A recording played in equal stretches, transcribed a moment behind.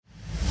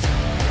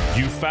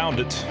You found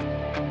it.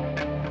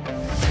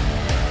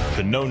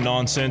 The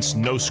no-nonsense,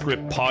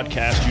 no-script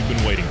podcast you've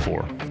been waiting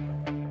for.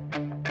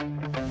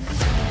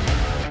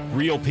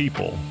 Real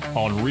people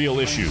on real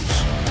issues.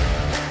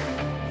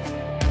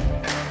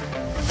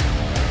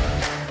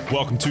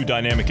 Welcome to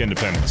Dynamic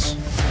Independence,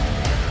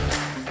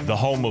 the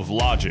home of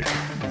logic,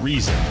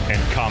 reason,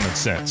 and common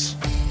sense.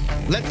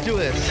 Let's do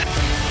this.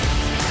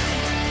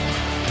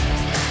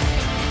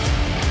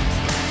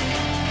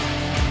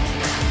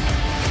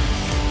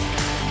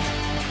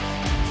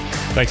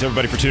 Thanks,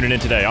 everybody, for tuning in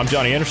today. I'm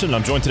Johnny Anderson, and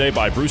I'm joined today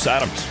by Bruce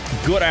Adams.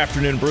 Good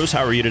afternoon, Bruce.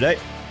 How are you today?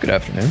 Good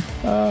afternoon.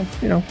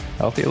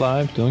 Healthy,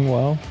 alive, doing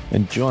well,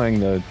 enjoying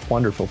the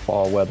wonderful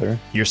fall weather.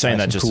 You're saying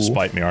that just to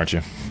spite me, aren't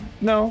you?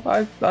 No,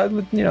 I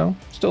would,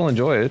 still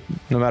enjoy it,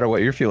 no matter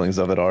what your feelings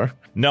of it are.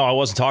 No, I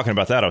wasn't talking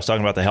about that. I was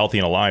talking about the healthy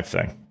and alive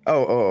thing.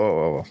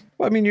 Oh.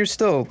 Well, I mean, you're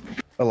still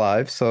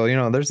alive, so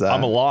there's that.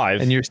 I'm alive,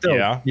 and you're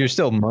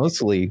still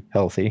mostly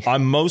healthy.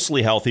 I'm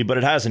mostly healthy, but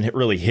it hasn't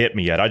really hit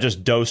me yet. I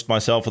just dosed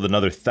myself with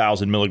another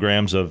 1,000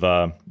 milligrams of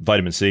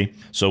vitamin C,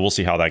 so we'll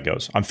see how that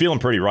goes. I'm feeling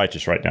pretty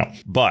righteous right now,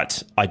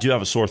 but I do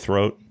have a sore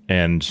throat,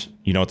 and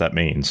you know what that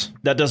means.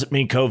 That doesn't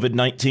mean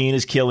COVID-19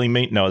 is killing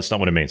me. No, that's not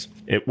what it means.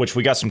 Which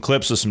we got some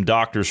clips of some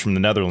doctors from the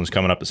Netherlands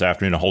coming up this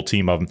afternoon, a whole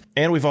team of them,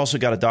 and we've also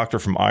got a doctor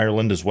from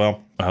Ireland as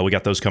well. We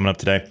got those coming up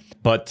today,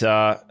 but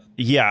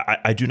yeah,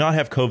 I do not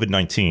have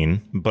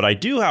COVID-19, but I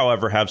do,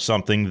 however, have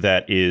something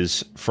that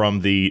is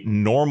from the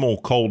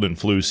normal cold and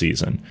flu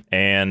season,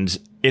 and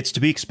it's to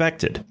be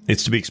expected.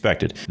 It's to be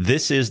expected.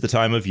 This is the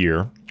time of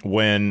year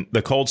when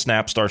the cold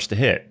snap starts to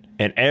hit,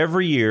 and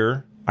every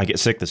year I get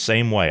sick the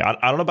same way. I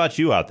don't know about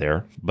you out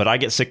there, but I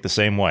get sick the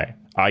same way.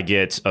 I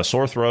get a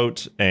sore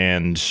throat,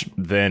 and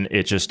then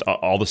it just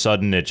all of a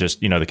sudden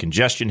the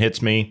congestion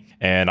hits me,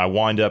 and I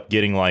wind up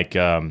getting like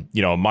a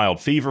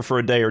mild fever for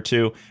a day or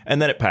two,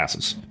 and then it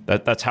passes.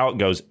 That's how it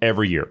goes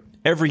every year.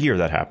 Every year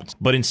that happens.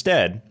 But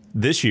instead,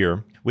 this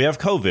year we have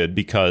COVID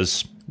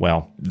because,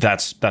 well,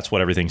 that's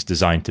what everything's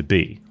designed to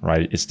be,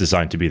 right? It's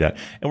designed to be that.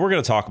 And we're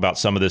going to talk about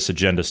some of this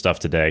agenda stuff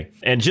today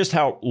and just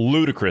how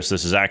ludicrous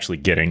this is actually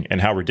getting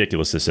and how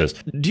ridiculous this is.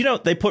 Do you know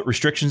they put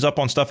restrictions up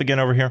on stuff again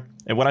over here?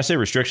 And when I say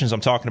restrictions,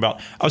 I'm talking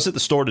about, I was at the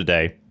store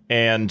today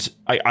and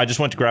I just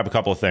went to grab a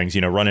couple of things,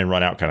 run in,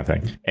 run out kind of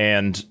thing.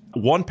 And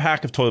one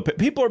pack of toilet paper,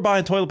 people are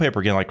buying toilet paper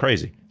again like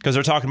crazy because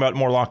they're talking about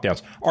more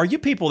lockdowns. Are you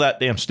people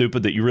that damn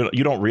stupid that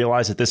you don't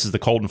realize that this is the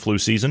cold and flu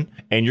season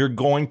and you're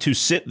going to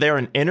sit there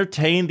and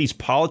entertain these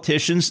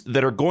politicians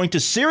that are going to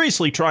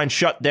seriously try and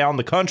shut down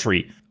the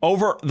country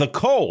over the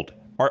cold?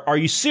 Are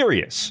you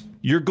serious?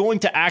 You're going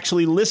to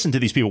actually listen to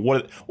these people?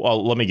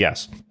 Well, let me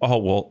guess. Oh,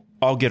 well,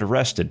 I'll get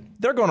arrested.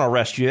 They're going to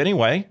arrest you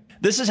anyway.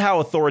 This is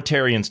how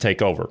authoritarians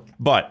take over.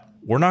 But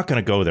we're not going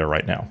to go there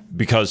right now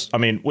because, I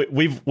mean,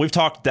 we've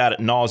talked that ad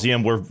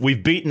nauseum.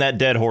 We've beaten that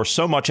dead horse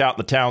so much out in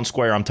the town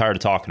square, I'm tired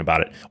of talking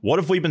about it. What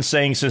have we been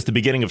saying since the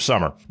beginning of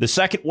summer? The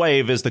second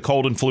wave is the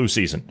cold and flu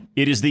season.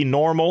 It is the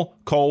normal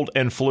cold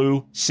and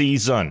flu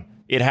season.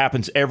 It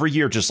happens every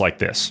year just like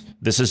this.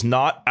 This is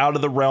not out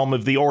of the realm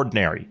of the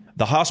ordinary.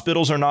 The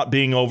hospitals are not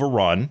being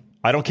overrun.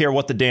 I don't care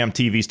what the damn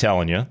TV's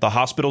telling you. The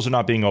hospitals are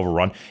not being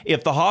overrun.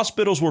 If the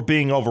hospitals were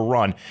being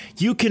overrun,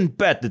 you can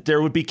bet that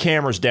there would be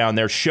cameras down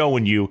there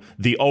showing you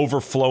the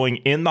overflowing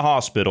in the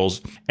hospitals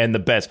and the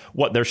beds.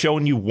 What, they're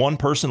showing you one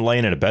person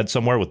laying in a bed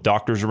somewhere with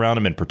doctors around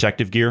him in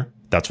protective gear?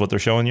 That's what they're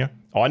showing you?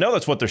 Oh, I know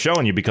that's what they're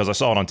showing you because I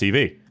saw it on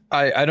TV.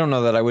 I don't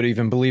know that I would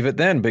even believe it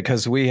then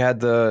because we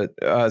had the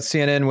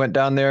CNN went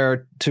down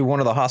there to one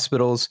of the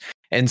hospitals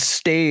and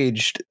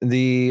staged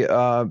the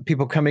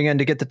people coming in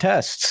to get the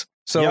tests.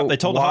 So yeah, they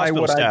told the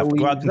hospital staff,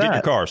 go out and get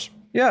your cars.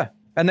 Yeah.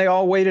 And they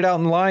all waited out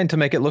in line to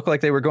make it look like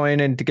they were going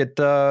in to get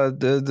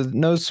the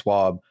nose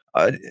swab.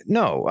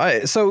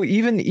 So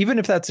even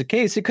if that's the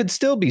case, it could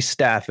still be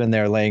staff in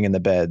there laying in the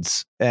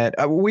beds. And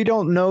we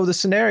don't know the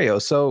scenario.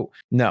 So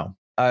no,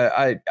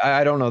 I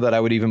don't know that I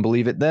would even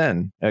believe it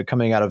then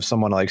coming out of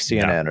someone like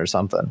CNN or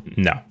something.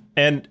 No.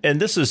 And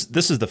this is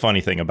the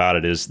funny thing about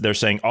it is they're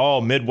saying,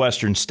 oh,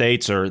 Midwestern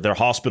states their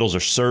hospitals are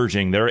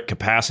surging. They're at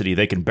capacity.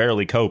 They can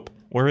barely cope.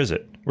 Where is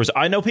it?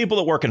 I know people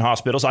that work in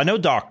hospitals. I know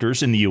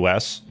doctors in the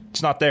U.S.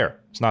 It's not there.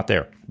 It's not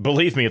there.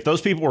 Believe me, if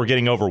those people were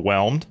getting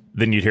overwhelmed,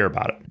 then you'd hear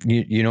about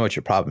it. You know what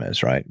your problem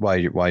is, right? Why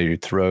your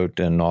throat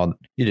and all.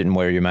 You didn't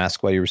wear your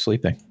mask while you were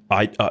sleeping.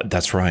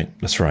 That's right.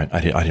 That's right. I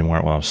didn't wear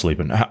it while I was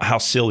sleeping. How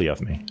silly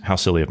of me. How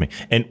silly of me.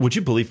 And would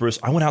you believe, Bruce,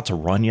 I went out to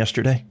run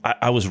yesterday.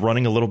 I was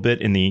running a little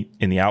bit in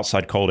the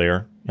outside cold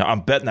air. Now,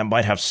 I'm betting that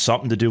might have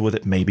something to do with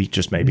it. Maybe,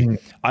 just maybe.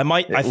 Mm-hmm.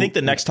 I think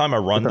the next time I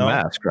run, with though.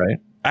 A mask, right?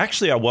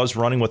 Actually, I was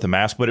running with a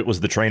mask, but it was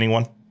the training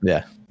one. Yeah.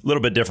 A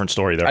little bit different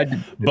story there.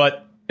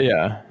 But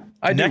yeah,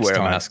 I do wear a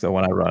mask though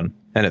when I run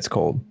and it's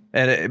cold.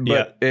 And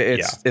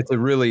it's a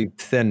really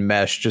thin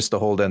mesh just to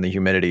hold in the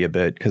humidity a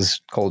bit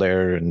because cold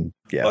air and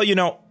yeah.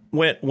 Well,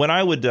 when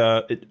I would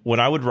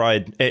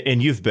ride,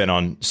 and you've been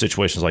on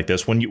situations like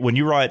this, when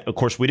you ride, of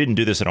course, we didn't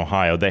do this in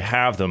Ohio. They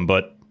have them,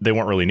 but they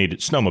weren't really needed.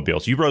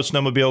 Snowmobiles. You rode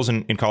snowmobiles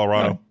in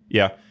Colorado?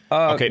 Yeah.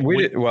 Okay.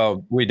 We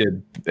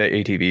did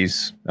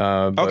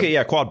ATVs. Okay,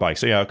 yeah, quad bikes.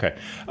 So, yeah, okay.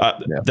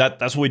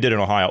 That's what we did in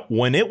Ohio.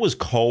 When it was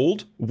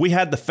cold, we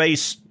had the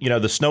face, the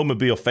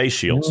snowmobile face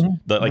shields,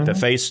 the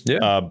face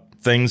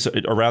things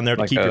around there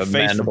to keep your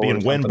face from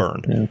being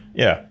windburned.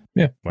 Yeah.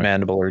 Yeah,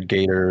 mandible or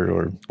gator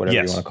or whatever you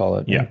want to call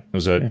it. Yeah, it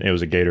was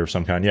a gator of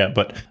some kind. Yeah,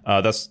 but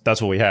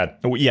that's what we had.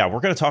 Yeah, we're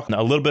going to talk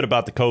a little bit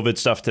about the COVID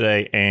stuff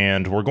today,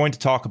 and we're going to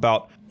talk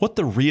about what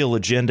the real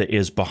agenda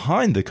is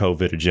behind the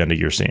COVID agenda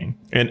you're seeing.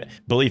 And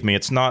believe me,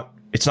 it's not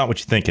what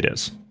you think it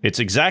is. It's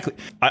exactly.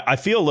 I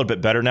feel a little bit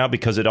better now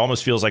because it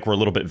almost feels like we're a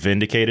little bit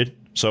vindicated.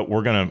 So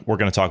we're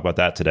gonna talk about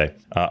that today,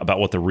 about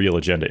what the real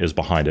agenda is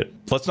behind it.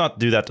 Let's not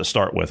do that to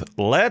start with.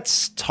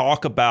 Let's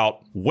talk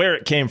about where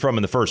it came from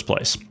in the first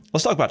place.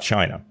 Let's talk about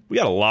China. We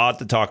got a lot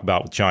to talk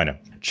about with China.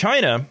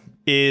 China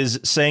is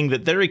saying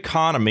that their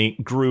economy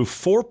grew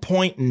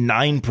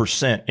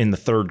 4.9% in the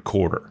third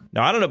quarter.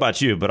 Now, I don't know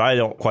about you, but I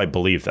don't quite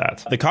believe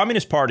that. The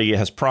Communist Party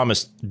has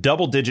promised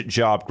double-digit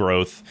job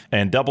growth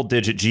and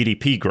double-digit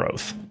GDP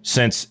growth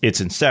since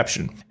its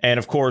inception. And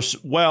of course,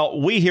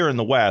 we here in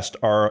the West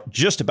are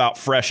just about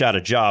fresh out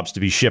of jobs to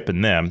be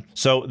shipping them.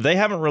 So they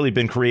haven't really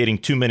been creating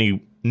too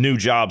many new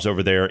jobs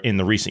over there in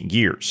the recent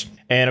years.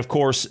 And of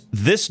course,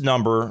 this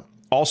number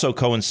also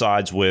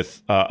coincides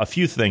with a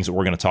few things that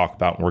we're going to talk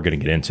about and we're going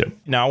to get into.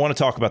 Now, I want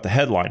to talk about the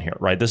headline here,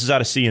 right? This is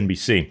out of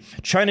CNBC.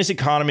 China's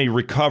economy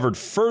recovered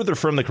further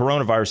from the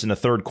coronavirus in the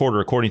third quarter,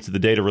 according to the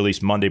data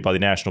released Monday by the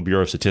National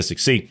Bureau of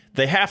Statistics. See,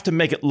 they have to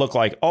make it look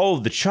like,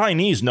 the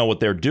Chinese know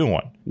what they're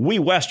doing. We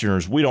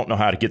Westerners, we don't know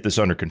how to get this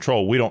under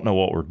control. We don't know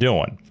what we're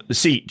doing.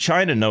 See,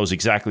 China knows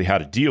exactly how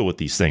to deal with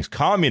these things.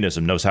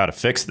 Communism knows how to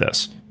fix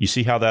this. You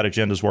see how that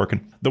agenda is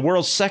working? The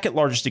world's second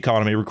largest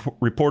economy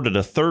reported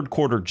a third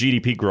quarter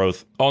GDP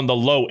growth on the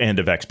low end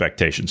of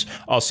expectations.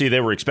 See, they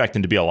were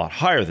expecting to be a lot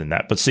higher than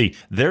that. But see,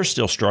 they're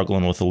still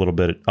struggling with a little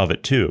bit of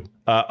it too.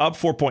 Up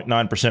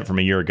 4.9% from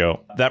a year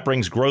ago. That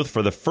brings growth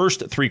for the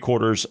first 3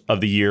 quarters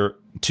of the year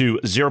to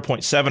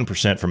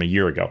 0.7% from a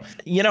year ago.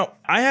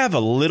 I have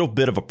a little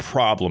bit of a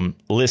problem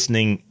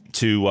listening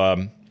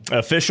to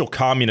official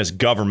communist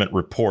government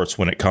reports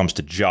when it comes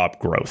to job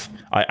growth.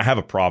 I have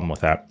a problem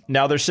with that.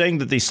 Now, they're saying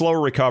that the slower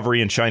recovery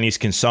in Chinese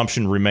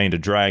consumption remained a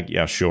drag.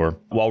 Yeah, sure.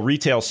 While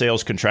retail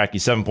sales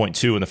contracted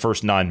 7.2 in the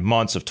first 9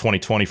 months of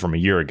 2020 from a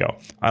year ago.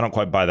 I don't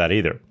quite buy that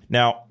either.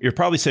 Now, you're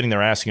probably sitting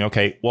there asking,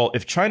 okay, well,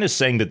 if China's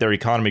saying that their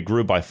economy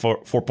grew by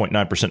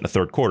 4.9% in the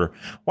third quarter,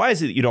 why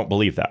is it that you don't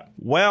believe that?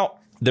 Well,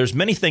 there's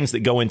many things that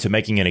go into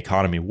making an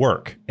economy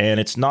work. And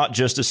it's not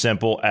just as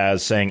simple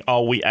as saying,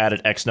 we added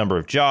X number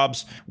of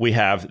jobs. We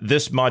have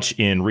this much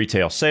in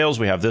retail sales.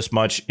 We have this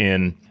much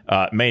in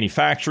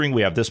manufacturing.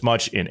 We have this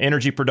much in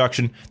energy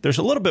production. There's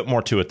a little bit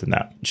more to it than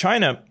that.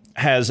 China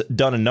has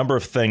done a number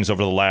of things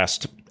over the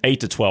last 8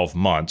 to 12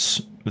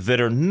 months that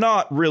are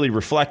not really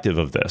reflective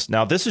of this.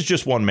 Now, this is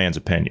just one man's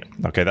opinion.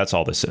 Okay, that's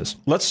all this is.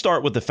 Let's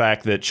start with the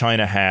fact that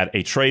China had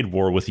a trade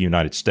war with the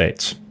United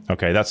States.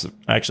 Okay, that's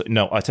actually,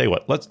 no, I tell you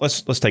what,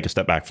 let's take a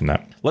step back from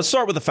that. Let's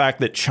start with the fact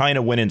that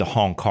China went into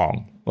Hong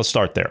Kong. Let's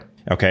start there.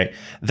 Okay,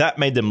 that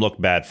made them look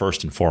bad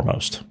first and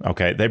foremost.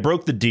 Okay, they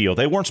broke the deal.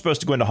 They weren't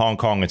supposed to go into Hong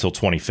Kong until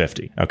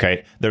 2050.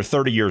 Okay, they're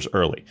 30 years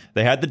early.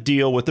 They had the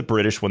deal with the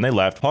British when they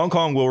left. Hong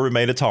Kong will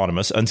remain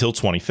autonomous until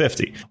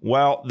 2050.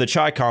 Well, the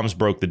Chi-Coms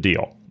broke the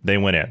deal. They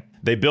went in.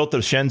 They built the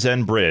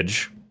Shenzhen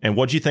Bridge. And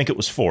what do you think it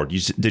was for? Did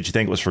you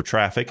think it was for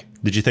traffic?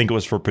 Did you think it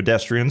was for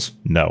pedestrians?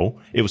 No,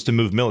 it was to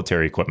move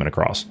military equipment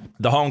across.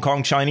 The Hong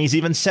Kong Chinese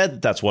even said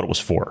that that's what it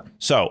was for.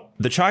 So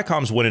the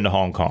Chi-Coms went into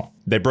Hong Kong.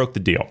 They broke the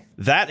deal.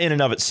 That in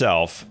and of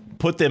itself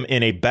put them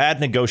in a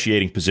bad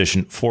negotiating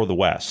position for the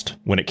West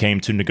when it came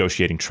to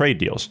negotiating trade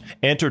deals.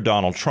 Enter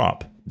Donald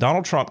Trump.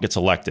 Donald Trump gets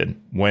elected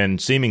when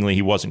seemingly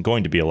he wasn't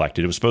going to be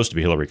elected. It was supposed to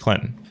be Hillary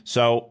Clinton.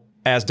 So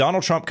as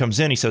Donald Trump comes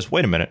in, he says,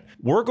 wait a minute,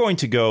 we're going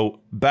to go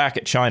back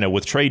at China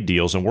with trade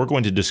deals and we're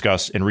going to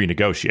discuss and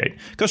renegotiate.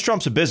 Because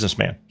Trump's a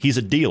businessman. He's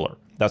a dealer.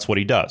 That's what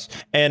he does.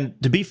 And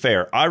to be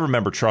fair, I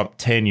remember Trump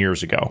 10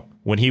 years ago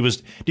when he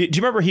was, do you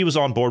remember he was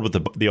on board with the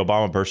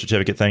Obama birth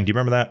certificate thing? Do you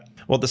remember that?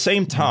 Well, at the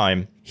same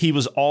time, he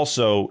was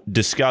also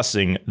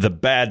discussing the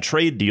bad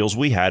trade deals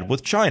we had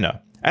with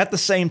China. At the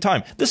same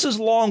time, this is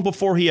long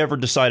before he ever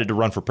decided to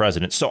run for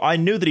president. So I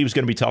knew that he was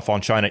going to be tough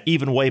on China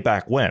even way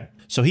back when.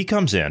 So he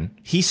comes in,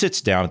 he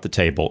sits down at the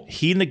table,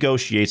 he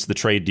negotiates the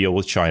trade deal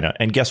with China,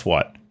 and guess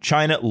what?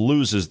 China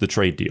loses the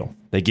trade deal.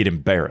 They get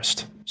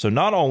embarrassed. So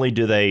not only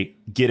do they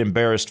get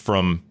embarrassed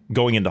from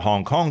going into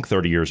Hong Kong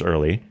 30 years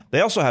early, they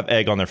also have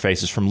egg on their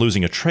faces from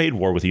losing a trade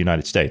war with the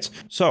United States.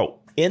 So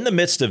in the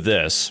midst of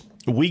this,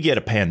 we get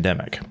a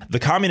pandemic. The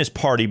Communist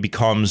Party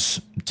gets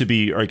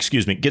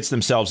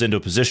themselves into a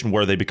position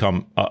where they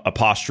become a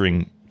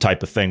posturing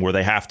type of thing where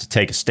they have to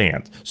take a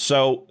stand.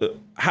 So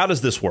how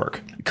does this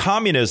work?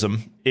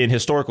 Communism, in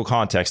historical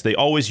context, they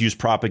always use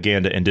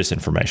propaganda and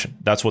disinformation.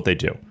 That's what they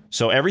do.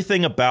 So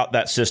everything about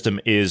that system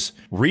is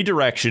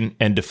redirection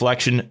and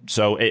deflection.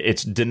 So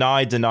it's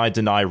deny,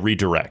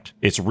 redirect.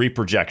 It's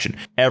reprojection,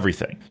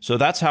 everything. So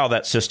that's how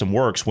that system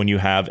works when you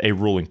have a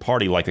ruling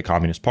party like the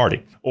Communist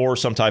Party or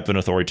some type of an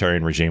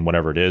authoritarian regime,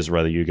 whatever it is,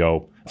 whether you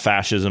go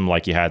fascism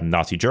like you had in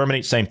Nazi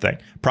Germany, same thing.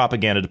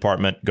 Propaganda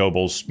department,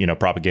 Goebbels,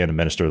 propaganda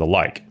minister, the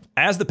like.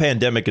 As the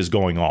pandemic is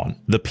going on,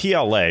 the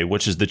PLA,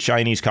 which is the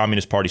Chinese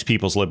Communist Party's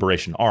People's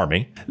Liberation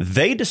Army,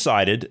 they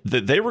decided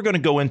that they were going to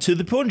go into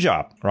the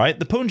Punjab, right?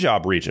 The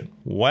Punjab region.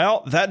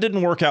 Well, that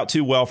didn't work out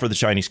too well for the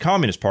Chinese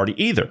Communist Party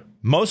either.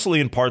 Mostly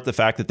in part the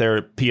fact that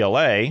their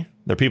PLA,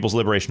 their People's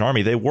Liberation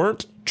Army, they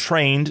weren't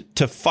trained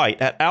to fight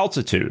at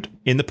altitude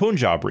in the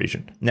Punjab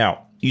region.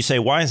 Now, you say,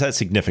 why is that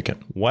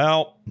significant?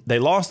 Well, they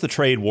lost the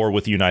trade war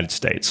with the United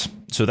States.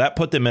 So that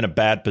put them in a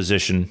bad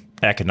position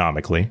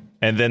economically.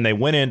 And then they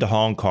went into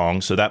Hong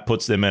Kong. So that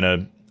puts them in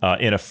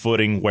a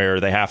footing where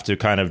they have to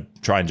kind of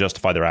try and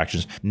justify their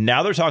actions.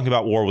 Now they're talking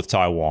about war with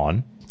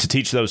Taiwan to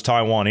teach those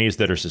Taiwanese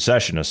that are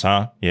secessionists,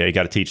 huh? Yeah, you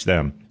got to teach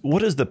them. What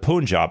does the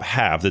Punjab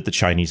have that the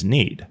Chinese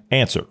need?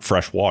 Answer,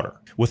 fresh water.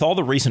 With all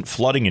the recent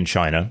flooding in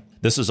China,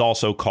 this has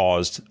also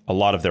caused a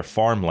lot of their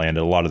farmland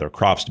and a lot of their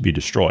crops to be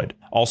destroyed.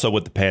 Also,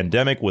 with the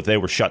pandemic, they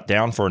were shut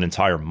down for an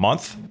entire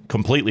month,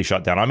 completely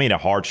shut down. I mean, a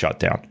hard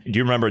shutdown. Do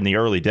you remember in the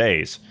early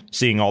days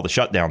seeing all the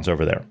shutdowns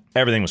over there?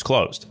 Everything was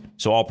closed.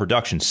 So all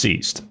production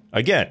ceased.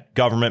 Again,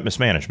 government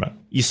mismanagement.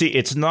 You see,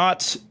 it's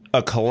not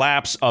a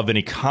collapse of an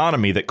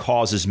economy that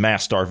causes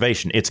mass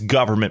starvation. It's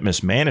government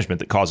mismanagement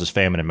that causes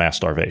famine and mass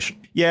starvation.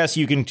 Yes,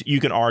 you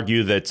can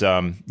argue that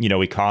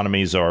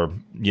economies are,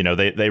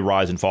 they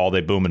rise and fall,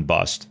 they boom and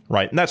bust,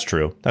 right? And that's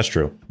true. That's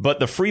true. But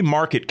the free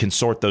market can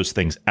sort those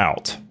things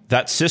out.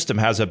 That system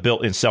has a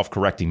built-in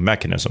self-correcting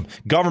mechanism.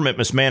 Government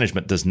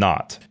mismanagement does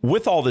not.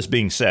 With all this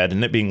being said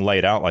and it being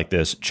laid out like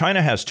this,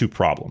 China has two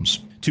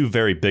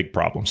very big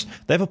problems.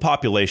 They have a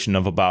population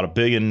of about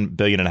 1.5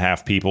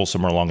 billion people,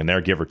 somewhere along in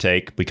there, give or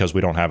take, because we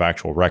don't have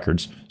actual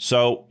records.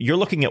 So you're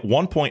looking at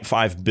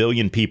 1.5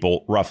 billion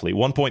people, roughly,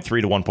 1.3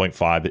 to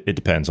 1.5. It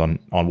depends on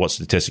what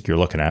statistic you're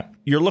looking at.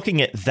 You're looking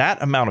at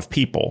that amount of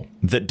people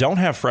that don't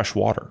have fresh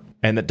water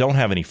and that don't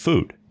have any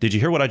food. Did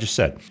you hear what I just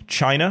said?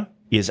 China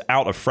is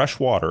out of fresh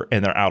water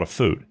and they're out of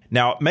food.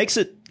 Now, it makes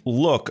it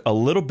look a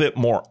little bit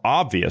more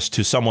obvious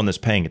to someone that's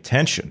paying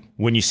attention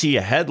when you see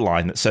a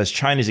headline that says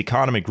China's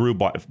economy grew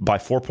by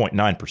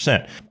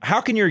 4.9%. How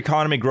can your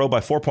economy grow by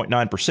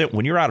 4.9%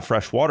 when you're out of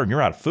fresh water and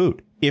you're out of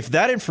food? If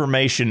that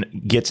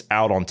information gets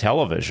out on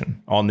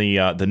television, on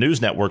the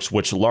news networks,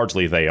 which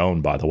largely they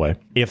own, by the way,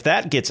 if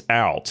that gets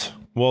out,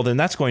 well, then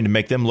that's going to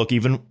make them look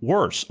even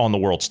worse on the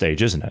world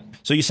stage, isn't it?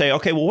 So you say,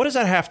 okay, well, what does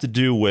that have to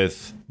do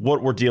with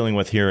what we're dealing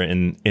with here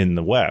in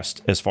the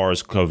West as far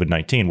as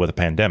COVID-19 with a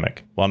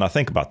pandemic? Well, now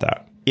think about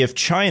that. If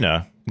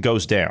China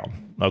goes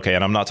down, okay,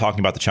 and I'm not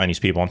talking about the Chinese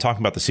people, I'm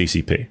talking about the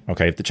CCP,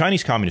 okay? If the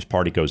Chinese Communist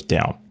Party goes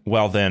down,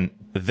 well, then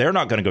they're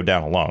not going to go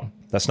down alone.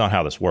 That's not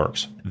how this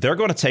works. They're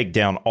going to take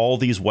down all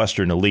these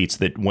Western elites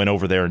that went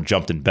over there and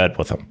jumped in bed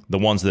with them, the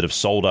ones that have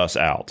sold us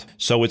out.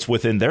 So it's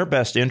within their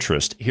best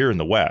interest here in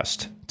the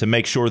West to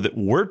make sure that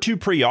we're too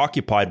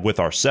preoccupied with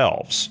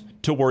ourselves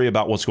to worry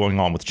about what's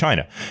going on with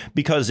China.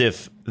 Because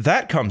if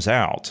that comes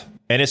out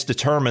and it's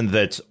determined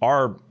that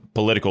our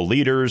political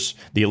leaders,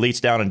 the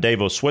elites down in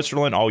Davos,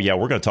 Switzerland, oh yeah,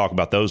 we're going to talk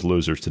about those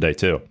losers today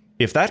too.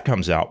 If that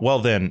comes out, well,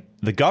 then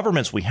the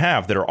governments we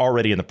have that are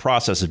already in the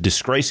process of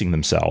disgracing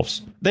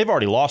themselves, they've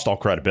already lost all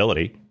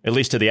credibility, at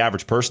least to the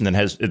average person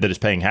that is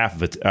paying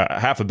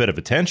half a bit of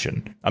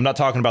attention. I'm not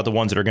talking about the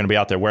ones that are going to be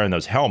out there wearing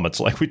those helmets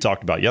like we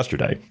talked about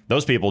yesterday.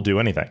 Those people do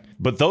anything.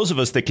 But those of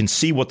us that can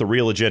see what the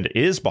real agenda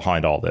is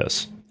behind all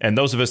this, and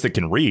those of us that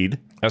can read,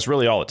 that's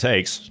really all it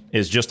takes,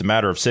 is just a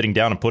matter of sitting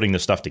down and putting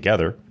this stuff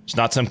together. It's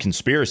not some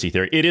conspiracy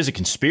theory. It is a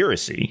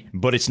conspiracy,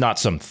 but it's not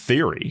some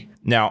theory.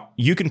 Now,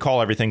 you can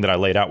call everything that I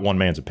laid out one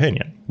man's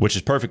opinion, which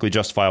is perfectly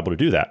justifiable to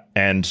do that.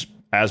 And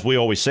as we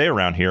always say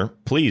around here,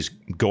 please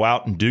go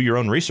out and do your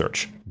own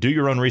research. Do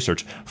your own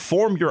research.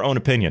 Form your own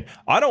opinion.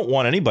 I don't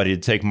want anybody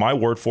to take my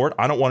word for it.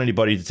 I don't want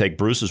anybody to take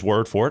Bruce's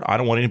word for it. I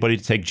don't want anybody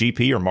to take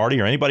GP or Marty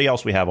or anybody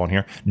else we have on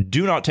here.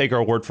 Do not take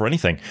our word for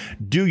anything.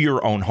 Do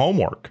your own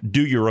homework.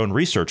 Do your own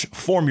research.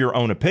 Form your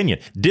own opinion.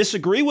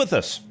 Disagree with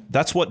us.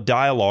 That's what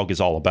dialogue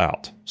is all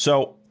about.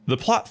 So the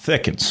plot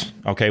thickens.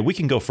 Okay, we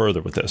can go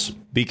further with this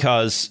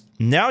because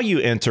now you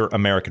enter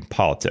American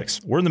politics.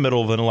 We're in the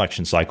middle of an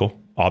election cycle.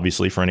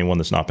 Obviously, for anyone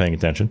that's not paying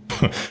attention,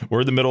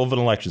 we're in the middle of an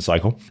election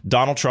cycle.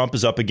 Donald Trump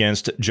is up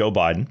against Joe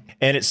Biden,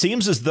 and it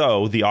seems as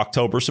though the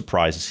October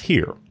surprise is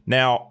here.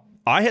 Now,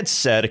 I had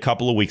said a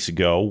couple of weeks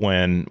ago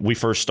when we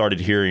first started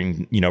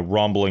hearing,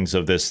 rumblings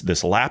of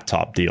this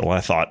laptop deal, I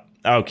thought,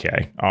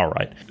 okay, all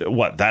right.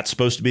 What, that's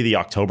supposed to be the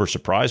October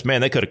surprise? Man,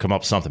 they could have come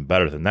up with something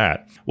better than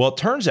that. Well, it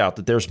turns out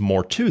that there's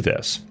more to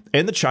this.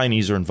 And the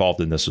Chinese are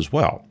involved in this as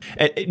well.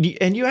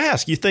 And you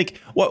ask, you think,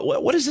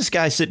 what is this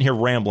guy sitting here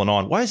rambling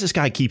on? Why does this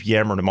guy keep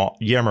yammering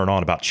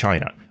on about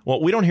China?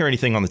 Well, we don't hear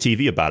anything on the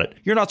TV about it.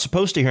 You're not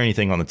supposed to hear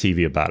anything on the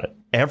TV about it.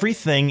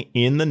 everything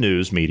in the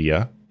news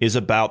media is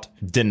about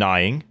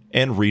denying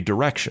and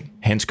redirection,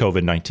 hence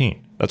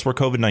COVID-19. That's where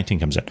COVID-19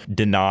 comes in.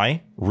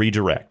 Deny,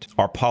 redirect.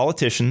 Our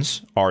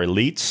politicians, our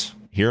elites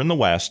here in the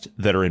West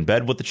that are in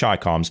bed with the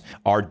Chi-Coms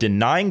are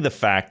denying the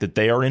fact that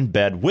they are in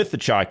bed with the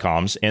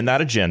Chi-Coms and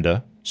that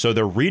agenda. So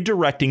they're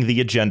redirecting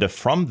the agenda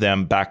from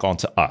them back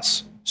onto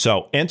us.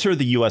 So enter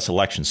the U.S.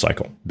 election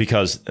cycle,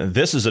 because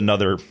this is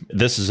another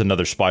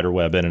spider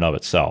web in and of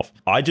itself.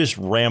 I just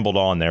rambled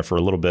on there for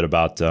a little bit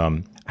about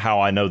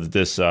how I know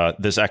that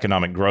this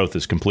economic growth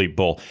is complete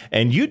bull.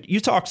 And you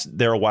talked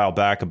there a while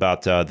back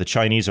about the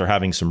Chinese are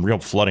having some real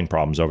flooding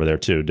problems over there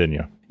too, didn't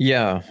you?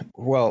 Yeah.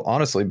 Well,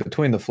 honestly,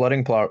 between the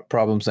flooding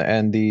problems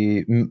and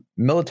the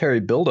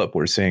military buildup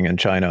we're seeing in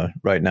China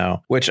right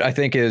now, which I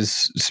think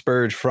is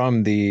spurred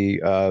from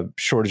the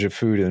shortage of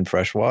food and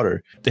fresh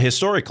water.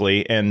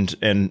 Historically, and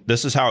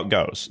this is how it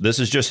goes. This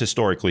is just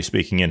historically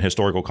speaking in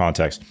historical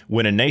context.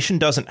 When a nation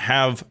doesn't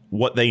have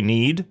what they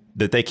need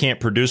that they can't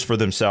produce for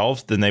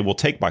themselves, then they will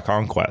take by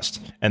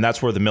conquest. And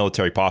that's where the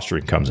military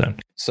posturing comes in.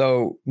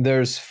 So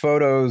there's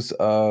photos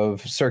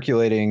of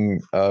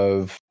circulating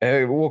of,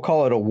 we'll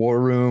call it a war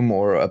room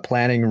or a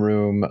planning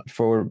room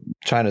for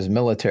China's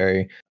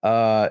military.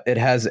 It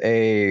has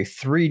a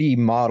 3D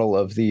model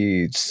of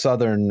the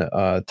southern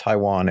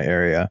Taiwan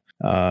area.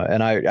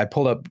 And I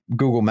pulled up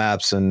Google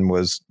Maps and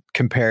was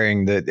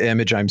comparing the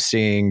image I'm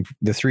seeing,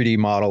 the 3D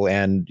model,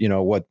 and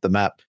what the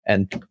map,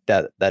 and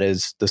that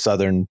is the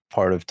southern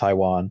part of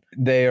Taiwan.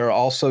 They are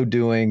also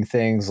doing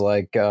things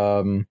like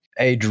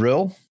a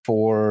drill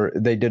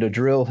they did a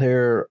drill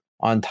here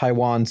on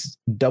Taiwan's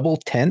double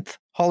 10th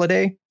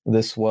holiday.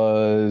 This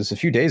was a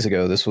few days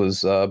ago. This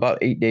was about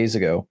 8 days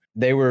ago.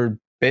 They were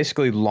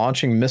basically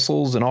launching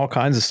missiles and all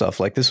kinds of stuff.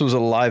 Like, this was a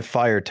live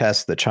fire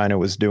test that China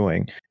was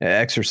doing,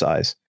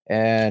 exercise.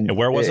 And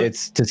where was it?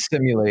 It's to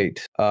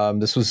simulate.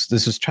 This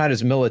was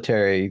China's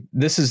military.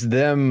 This is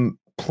them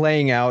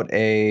playing out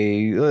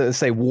let's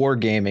say, war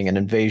gaming an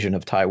invasion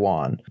of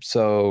Taiwan.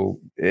 So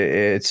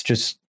it's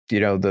just,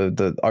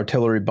 the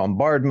artillery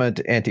bombardment,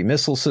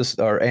 anti-missile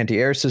system or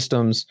anti-air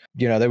systems.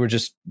 They were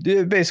just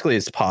basically,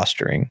 it's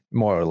posturing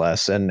more or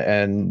less,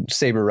 and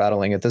saber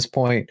rattling at this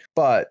point.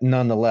 But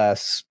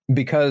nonetheless,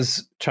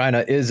 because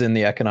China is in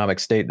the economic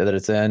state that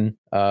it's in,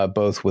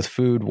 both with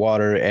food,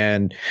 water,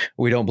 and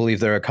we don't believe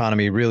their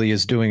economy really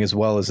is doing as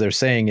well as they're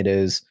saying it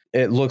is.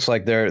 It looks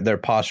like they're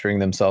posturing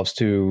themselves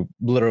to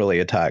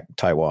literally attack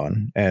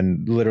Taiwan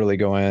and literally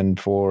go in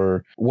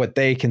for what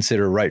they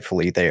consider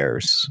rightfully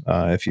theirs,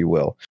 if you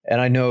will.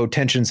 And I know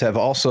tensions have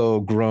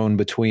also grown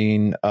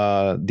between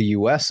the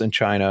U.S. and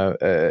China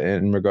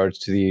in regards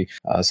to the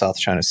South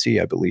China Sea,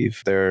 I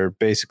believe. They're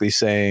basically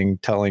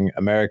telling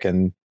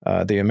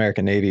the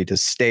American Navy to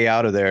stay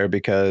out of there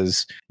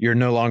because you're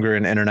no longer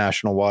in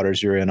international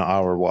waters, you're in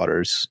our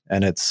waters,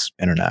 and it's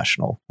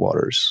international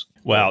waters.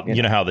 Well,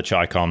 you know how the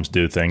Chi-Coms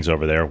do things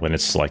over there when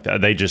it's like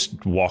that. They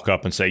just walk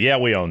up and say, yeah,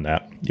 we own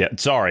that. Yeah,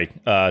 sorry.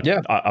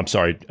 I'm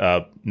sorry.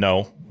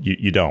 No,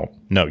 you don't.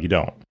 No, you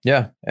don't.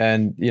 Yeah.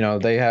 And,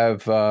 they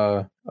have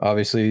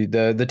obviously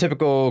the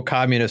typical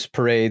communist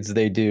parades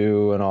they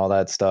do and all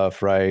that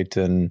stuff, right?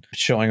 And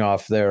showing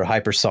off their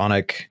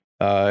hypersonic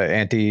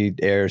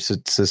anti-air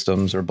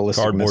systems or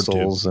ballistic cardboard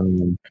missiles. Too.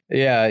 And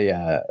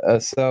yeah.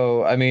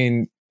 So, I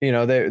mean,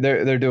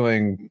 they're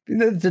doing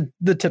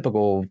the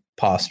typical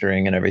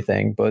posturing and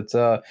everything, but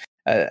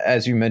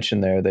as you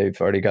mentioned there,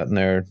 they've already gotten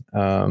their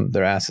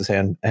asses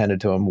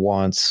handed to them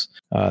once,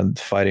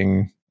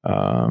 fighting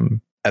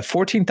at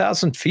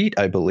 14,000 feet,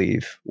 I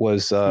believe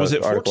was it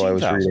the article 14, I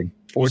was reading.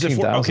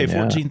 14,000. Okay,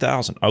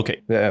 14,000.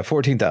 Okay, yeah,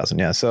 14,000.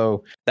 Yeah,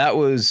 so that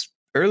was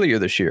earlier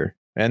this year,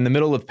 in the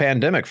middle of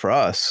pandemic for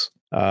us.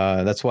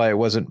 That's why it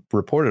wasn't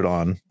reported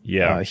on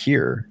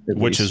here.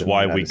 Which is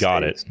why we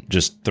got it.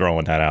 Just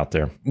throwing that out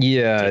there.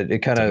 Yeah,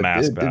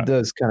 it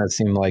does kind of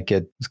seem like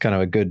it's kind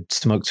of a good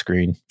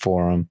smokescreen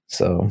for them.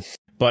 So,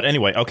 but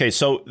anyway, okay.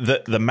 So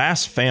the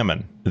mass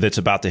famine that's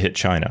about to hit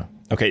China.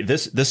 Okay,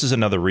 this is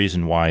another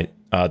reason why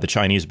the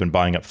Chinese have been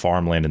buying up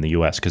farmland in the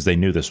U.S. because they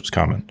knew this was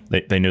coming.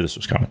 They knew this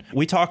was coming.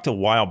 We talked a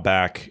while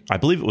back, I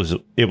believe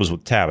it was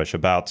with Tavish,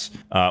 about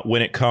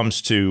when it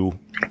comes to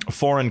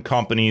foreign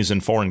companies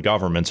and foreign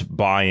governments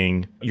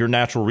buying your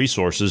natural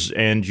resources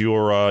and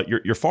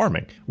your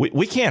farming.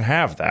 We can't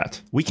have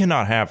that. We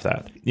cannot have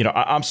that.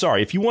 I'm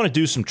sorry. If you want to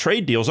do some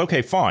trade deals,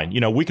 okay, fine.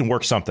 We can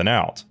work something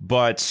out.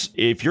 But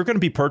if you're going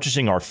to be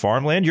purchasing our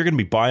farmland, you're going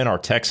to be buying our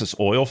Texas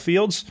oil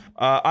fields.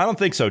 I don't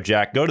think so,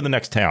 Jack. Go to the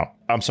next town.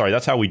 I'm sorry.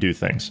 That's how we do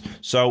things.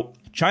 So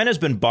China's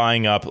been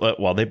buying up.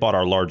 Well, they bought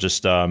our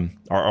largest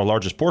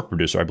pork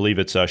producer. I believe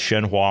it's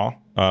Shenhua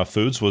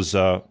Foods was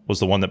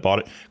the one that bought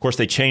it. Of course,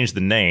 they changed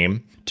the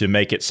name to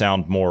make it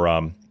sound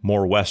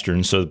more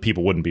Western, so that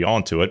people wouldn't be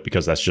onto it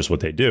because that's just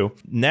what they do.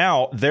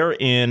 Now they're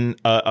in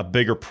a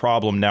bigger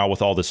problem now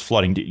with all this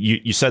flooding.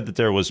 You said that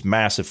there was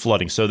massive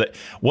flooding. So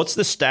what's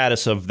the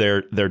status of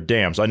their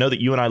dams? I know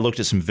that you and I looked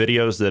at some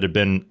videos that have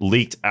been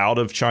leaked out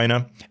of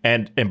China.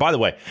 And by the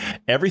way,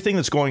 everything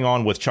that's going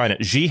on with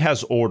China, Xi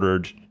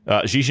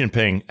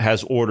Jinping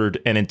has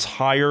ordered an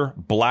entire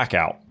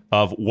blackout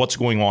of what's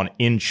going on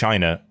in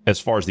China as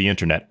far as the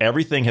internet.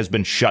 Everything has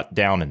been shut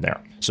down in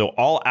there. So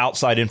all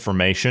outside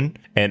information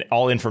and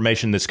all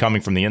information that's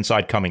coming from the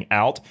inside coming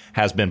out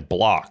has been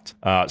blocked.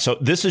 So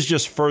this is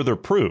just further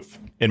proof,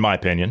 in my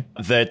opinion,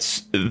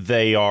 that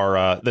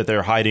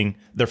they're hiding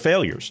their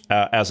failures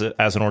as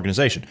an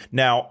organization.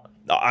 Now,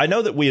 I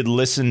know that we had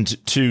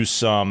listened to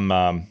some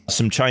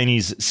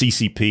Chinese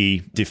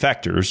CCP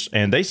defectors,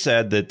 and they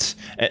said that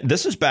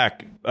this is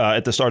back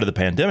at the start of the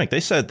pandemic. They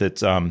said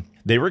that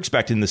they were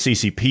expecting the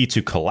CCP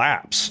to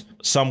collapse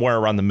somewhere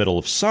around the middle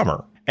of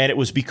summer. And it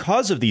was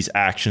because of these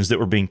actions that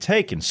were being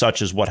taken,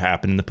 such as what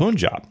happened in the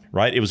Punjab,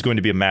 right? It was going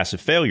to be a massive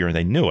failure, and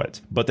they knew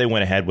it. But they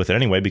went ahead with it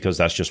anyway because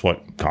that's just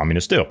what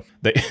communists do.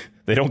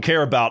 They don't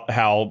care about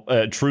how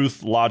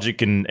truth,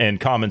 logic, and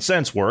common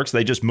sense works.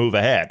 They just move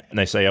ahead, and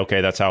they say,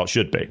 okay, that's how it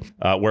should be.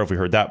 Where have we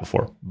heard that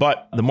before?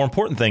 But the more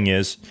important thing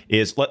is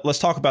let's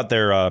talk about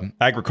their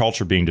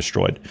agriculture being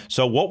destroyed.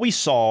 So what we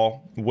saw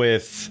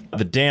with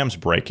the dams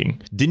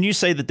breaking, didn't you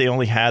say that they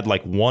only had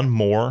like one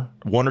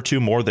or two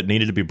more that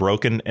needed to be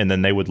broken, and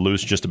then they would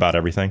lose just about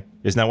everything?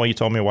 Isn't that what you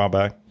told me a while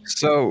back?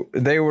 So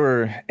they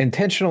were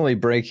intentionally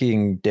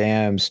breaking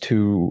dams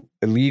to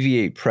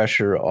alleviate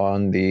pressure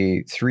on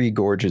the Three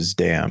Gorges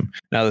Dam.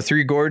 Now, the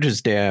Three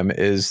Gorges Dam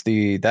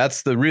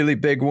that's the really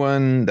big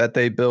one that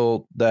they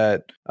built.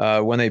 That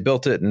when they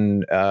built it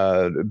and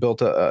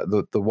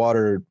the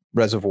water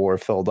reservoir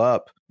filled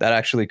up, that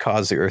actually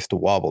caused the earth to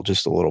wobble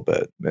just a little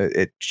bit.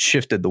 It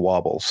shifted the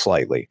wobble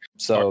slightly.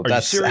 So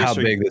that's how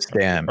big this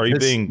dam. Are you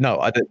being?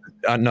 No,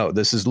 no.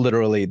 This is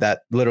literally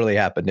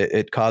happened.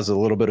 It caused a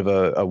little bit of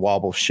a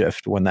wobble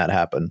shift when that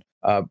happened.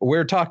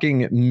 We're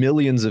talking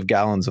millions of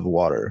gallons of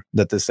water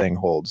that this thing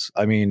holds.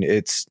 I mean,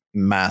 it's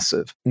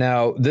massive.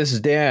 Now, this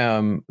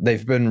dam,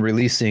 they've been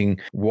releasing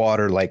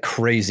water like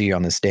crazy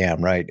on this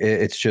dam, right?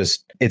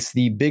 It's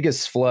the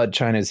biggest flood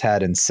China's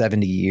had in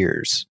 70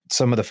 years.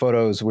 Some of the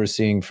photos we're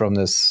seeing from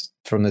this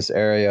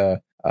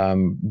area,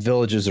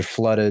 villages are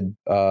flooded,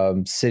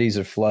 cities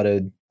are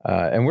flooded.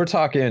 And we're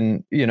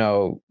talking,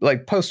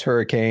 like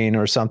post-hurricane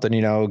or something,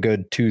 a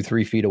good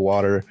 2-3 feet of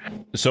water.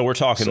 So we're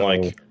talking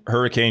like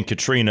Hurricane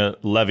Katrina,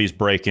 levees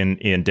breaking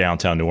in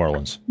downtown New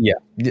Orleans. Yeah,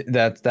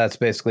 that's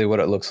basically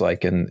what it looks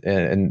like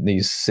in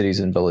these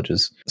cities and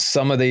villages.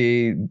 Some of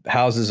the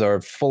houses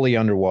are fully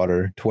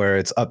underwater to where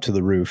it's up to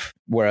the roof,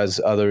 whereas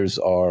others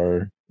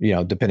are,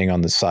 depending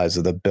on the size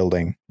of the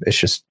building, it's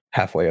just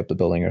halfway up the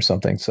building or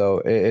something. So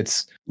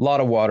it's a lot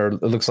of water.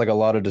 It looks like a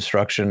lot of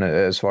destruction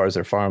as far as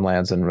their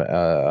farmlands.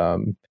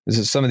 And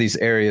some of these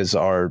areas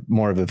are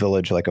more of a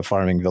village, like a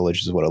farming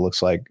village is what it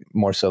looks like,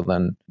 more so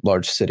than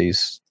large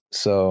cities.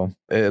 So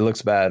it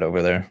looks bad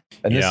over there.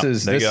 And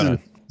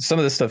some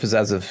of this stuff is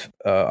as of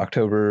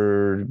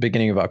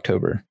beginning of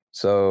October.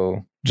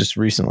 So just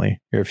recently,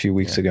 here a few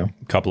weeks ago.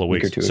 A couple of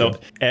weeks. So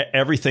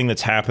everything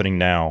that's happening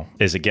now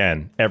is,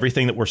 again,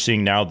 everything that we're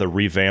seeing now, the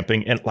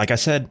revamping. And like I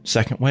said,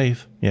 second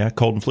wave. Yeah,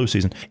 cold and flu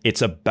season.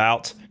 It's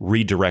about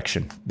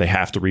redirection. They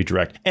have to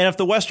redirect. And if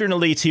the Western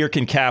elites here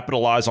can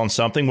capitalize on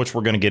something, which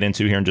we're going to get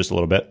into here in just a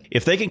little bit,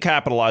 if they can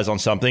capitalize on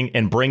something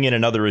and bring in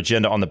another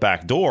agenda on the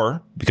back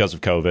door because of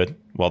COVID,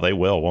 well, they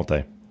will, won't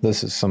they?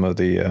 This is some of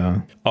the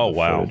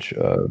footage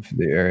of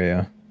the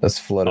area that's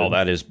flooded. Oh,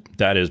 that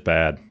is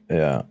bad.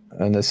 Yeah.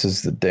 And this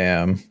is the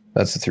dam.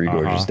 That's the Three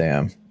Gorges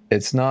Dam.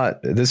 It's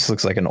not, this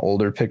looks like an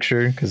older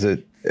picture because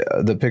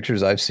the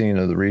pictures I've seen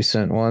are the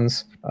recent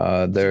ones.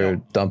 They're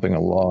dumping a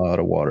lot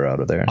of water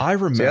out of there. I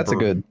remember. So that's a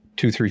good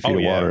 2-3 feet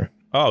of water.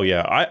 Oh,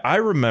 yeah. I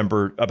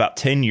remember about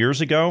 10 years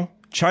ago,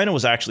 China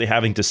was actually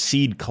having to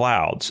seed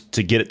clouds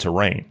to get it to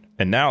rain.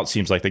 And now it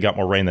seems like they got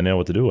more rain than they know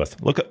what to do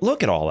with.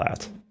 Look at all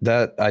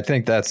that. I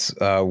think that's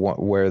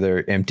where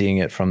they're emptying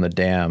it from the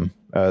dam,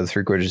 the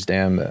Three Gorges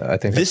Dam. I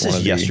think this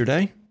is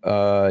yesterday.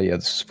 Yeah,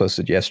 this was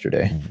posted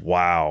yesterday.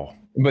 Wow.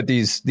 But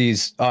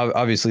these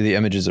obviously the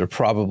images are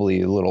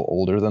probably a little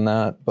older than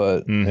that.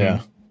 But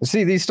yeah.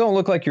 See, these don't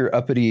look like your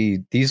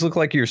uppity. These look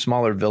like your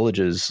smaller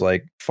villages,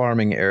 like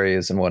farming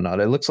areas and whatnot.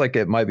 It looks like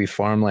it might be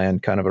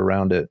farmland kind of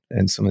around it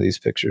in some of these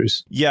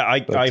pictures. Yeah,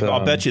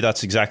 I'll bet you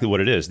that's exactly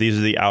what it is. These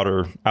are the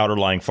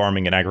outer-lying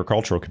farming and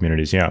agricultural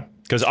communities. Yeah,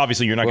 because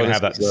obviously you're not going to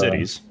have that in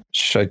cities.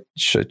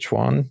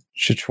 Sichuan.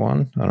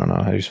 I don't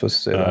know how you're supposed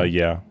to say that.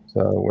 Yeah.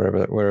 So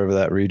wherever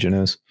that region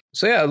is.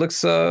 So yeah, it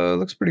looks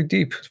pretty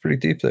deep. It's pretty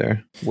deep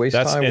there. Waist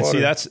high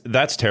water. See,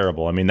 that's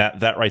terrible. I mean,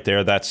 that right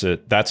there, that's a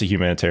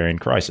humanitarian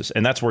crisis,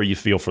 and that's where you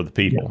feel for the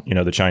people,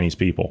 the Chinese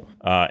people.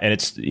 And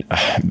it's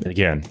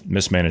again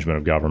mismanagement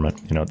of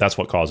government. That's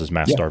what causes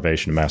mass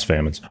starvation and mass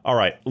famines. All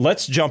right,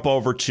 let's jump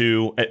over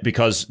to,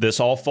 because this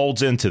all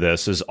folds into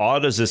this. As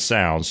odd as this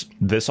sounds,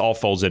 this all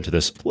folds into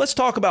this. Let's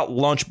talk about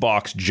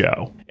Lunchbox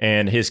Joe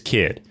and his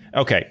kid.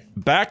 Okay,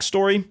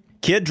 backstory.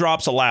 Kid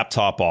drops a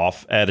laptop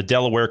off at a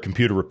Delaware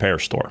computer repair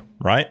store,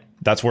 right?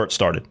 That's where it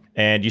started.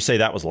 And you say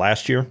that was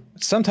last year?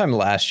 Sometime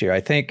last year.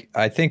 I think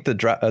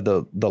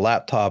the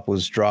laptop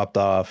was dropped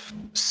off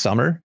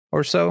summer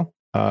or so,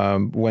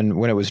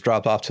 when it was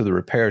dropped off to the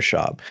repair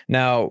shop.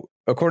 Now,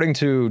 according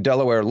to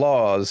Delaware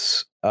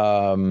laws,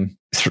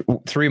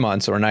 3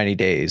 months or 90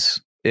 days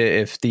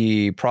if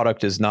the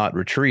product is not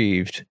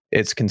retrieved,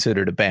 it's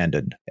considered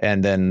abandoned,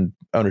 and then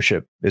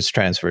ownership is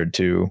transferred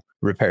to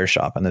repair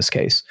shop in this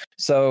case.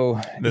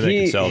 So then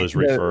they can sell it as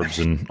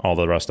refurbs and all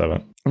the rest of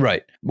it.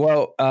 Right.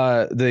 Well,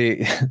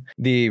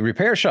 the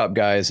repair shop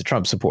guy is a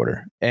Trump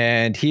supporter,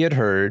 and he had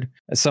heard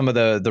some of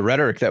the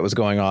rhetoric that was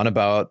going on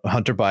about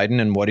Hunter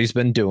Biden and what he's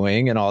been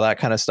doing and all that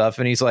kind of stuff.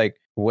 And he's like,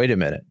 wait a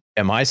minute,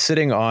 am I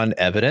sitting on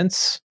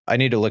evidence? I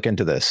need to look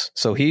into this.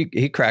 So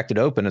he cracked it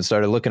open and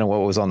started looking at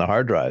what was on the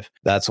hard drive.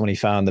 That's when he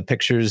found the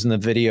pictures and the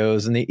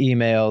videos and the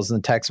emails and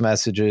the text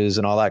messages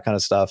and all that kind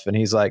of stuff. And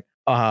he's like,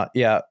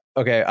 yeah,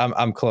 okay,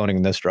 I'm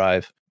cloning this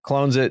drive.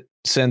 Clones it,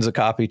 sends a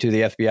copy to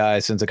the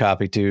FBI, sends a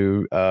copy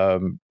to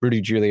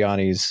Rudy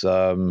Giuliani's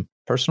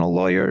personal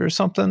lawyer or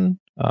something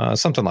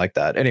like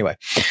that. Anyway,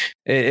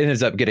 it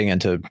ends up getting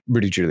into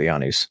Rudy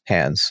Giuliani's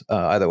hands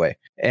either way.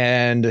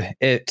 And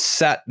it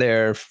sat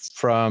there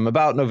from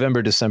about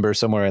November, December,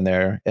 somewhere in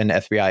there in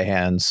FBI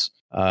hands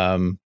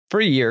for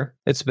a year.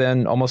 It's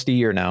been almost a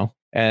year now,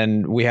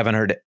 and we haven't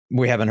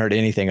heard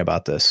anything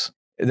about this.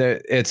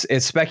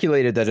 It's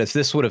speculated that if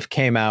this would have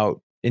came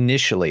out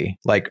initially,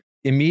 like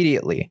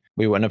immediately,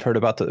 we wouldn't have heard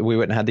about we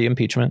wouldn't have had the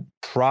impeachment.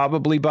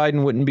 Probably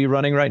Biden wouldn't be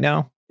running right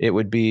now. It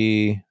would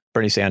be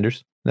Bernie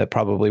Sanders that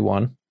probably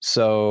won.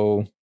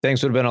 So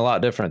things would have been a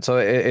lot different. So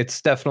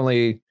it's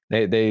definitely,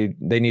 they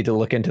need to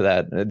look into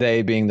that.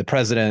 They being the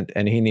president,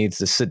 and he needs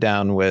to sit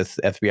down with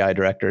FBI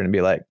director and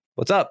be like,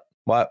 what's up?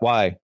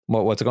 Why?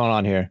 What's going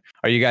on here?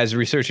 Are you guys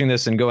researching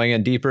this and going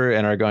in deeper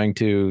and are going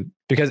to,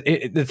 because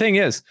the thing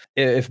is,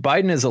 if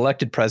Biden is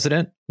elected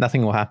president,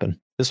 nothing will happen.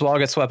 This will all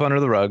get swept under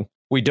the rug.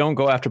 We don't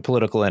go after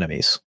political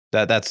enemies.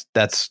 That's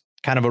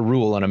kind of a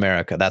rule in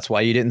America. That's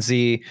why you didn't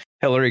see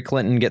Hillary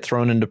Clinton get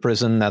thrown into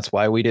prison. That's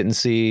why we didn't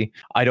see.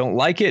 I don't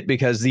like it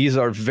because these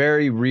are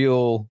very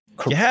real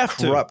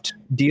corrupt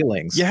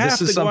dealings.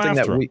 This is something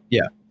that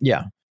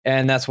yeah.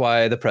 And that's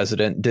why the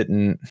president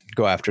didn't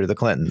go after the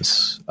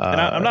Clintons. And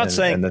I'm not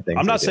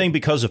saying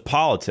because of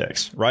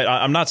politics, right?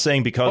 I'm not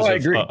saying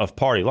because of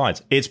party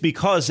lines. It's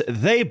because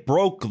they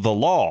broke the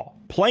law,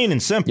 plain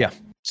and simple. Yeah.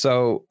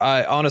 So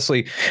I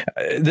honestly,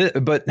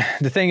 but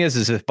the thing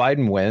is if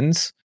Biden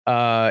wins,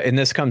 and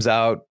this comes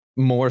out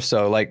more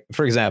so, like,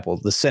 for example,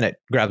 the Senate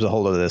grabs a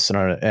hold of this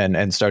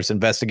and starts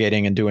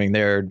investigating and doing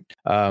their,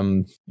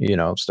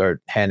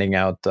 start handing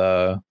out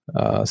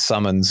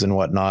summons and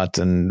whatnot,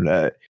 and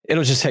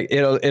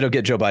it'll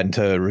get Joe Biden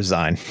to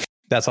resign.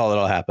 That's all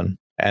that'll happen.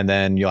 And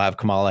then you'll have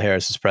Kamala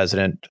Harris as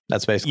president.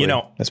 That's basically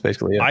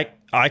it.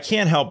 I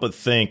can't help but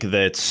think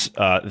that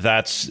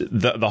that's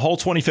the whole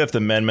 25th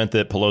Amendment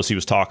that Pelosi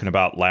was talking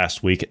about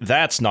last week.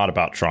 That's not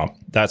about Trump.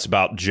 That's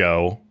about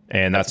Joe.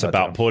 And that's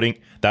about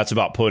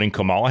putting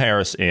Kamala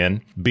Harris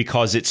in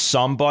because it's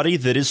somebody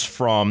that is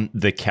from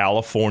the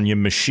California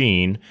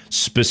machine,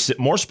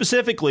 more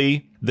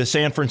specifically the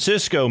San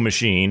Francisco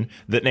machine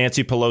that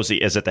Nancy Pelosi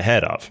is at the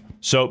head of.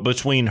 So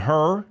between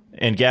her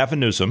and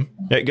Gavin Newsom,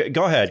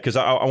 go ahead, because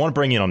I want to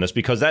bring you in on this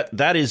because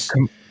that is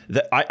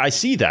I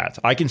see that.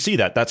 I can see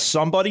that. That's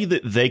somebody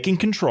that they can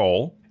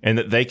control and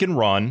that they can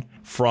run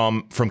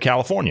from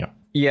California.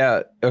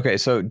 Yeah. Okay.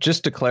 So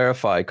just to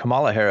clarify,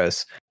 Kamala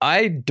Harris,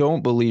 I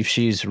don't believe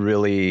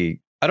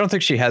I don't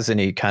think she has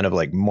any kind of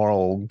like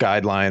moral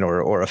guideline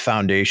or a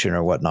foundation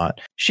or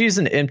whatnot. She's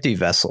an empty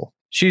vessel.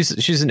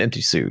 She's an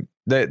empty suit.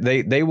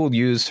 They will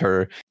use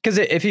her because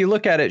if you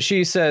look at it,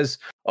 she says,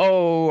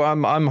 "Oh,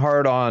 I'm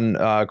hard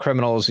on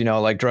criminals,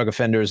 like drug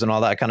offenders and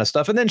all that kind of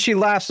stuff," and then she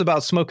laughs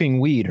about smoking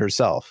weed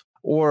herself.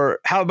 Or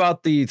how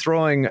about the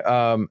throwing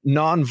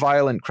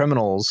non-violent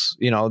criminals,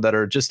 that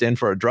are just in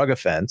for a drug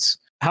offense?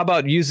 How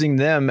about using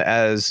them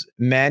as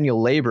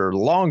manual labor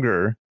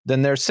longer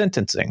than their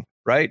sentencing,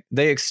 right?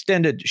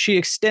 She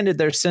extended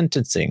their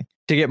sentencing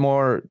to get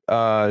more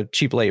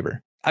cheap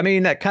labor. I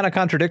mean, that kind of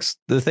contradicts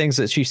the things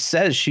that she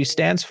says she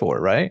stands for,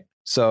 right?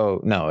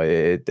 So no,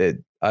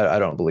 I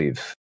don't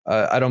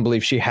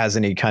believe she has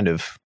any kind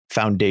of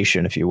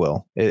foundation, if you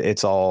will.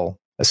 It's all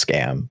a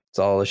scam. It's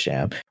all a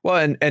sham.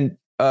 Well, and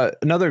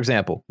another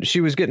example,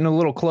 she was getting a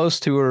little close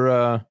to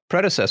her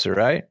predecessor,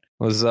 right?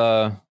 Was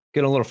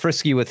get a little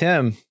frisky with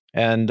him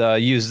and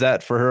use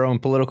that for her own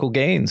political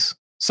gains.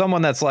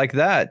 Someone that's like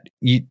that,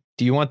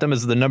 do you want them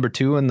as the number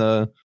two in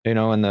the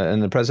in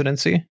the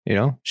presidency?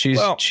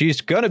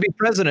 She's going to be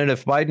president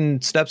if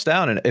Biden steps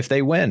down and if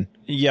they win.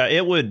 Yeah,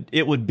 it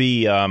would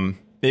be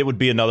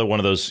another one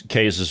of those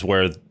cases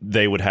where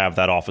they would have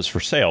that office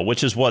for sale,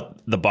 which is what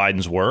the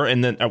Bidens were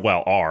and then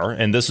are,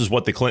 and this is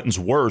what the Clintons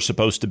were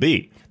supposed to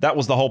be. That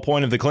was the whole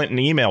point of the Clinton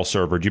email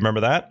server. Do you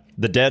remember that?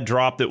 The dead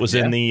drop that was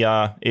in the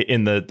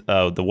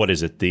what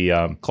is it?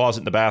 The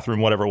closet in the bathroom,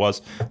 whatever it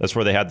was. That's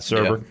where they had the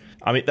server. Yeah.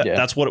 I mean,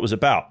 that's what it was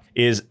about,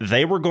 is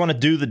they were going to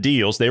do the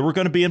deals. They were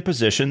going to be in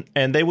position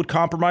and they would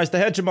compromise the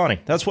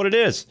hegemony. That's what it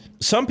is.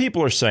 Some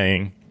people are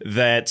saying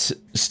that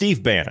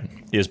Steve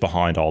Bannon is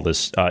behind all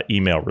this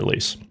email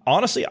release.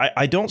 Honestly,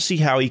 I don't see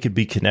how he could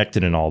be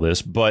connected in all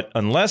this, but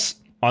unless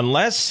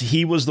unless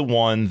he was the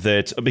one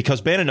that,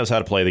 because Bannon knows how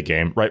to play the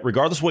game, right?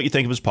 Regardless of what you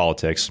think of his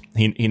politics,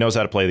 he knows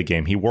how to play the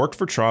game. He worked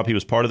for Trump. He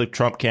was part of the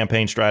Trump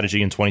campaign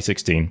strategy in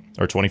 2016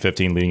 or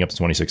 2015, leading up to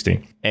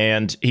 2016.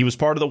 And he was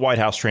part of the White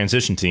House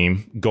transition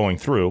team going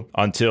through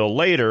until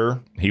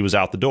later he was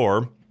out the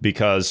door.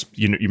 Because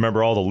you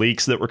remember all the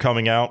leaks that were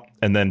coming out,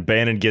 and then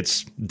Bannon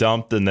gets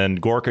dumped, and then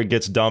Gorka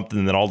gets dumped,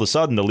 and then all of a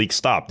sudden the leaks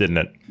stopped, didn't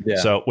it? Yeah.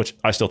 So, which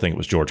I still think it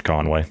was George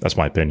Conway. That's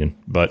my opinion.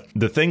 But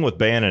the thing with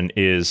Bannon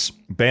is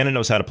Bannon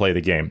knows how to play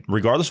the game,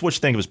 regardless of what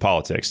you think of his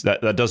politics.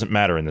 That doesn't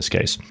matter in this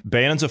case.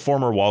 Bannon's a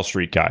former Wall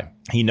Street guy.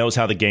 He knows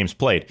how the game's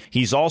played.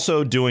 He's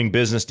also doing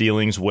business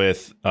dealings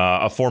with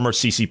a former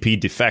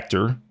CCP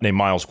defector named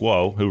Miles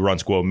Guo, who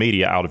runs Guo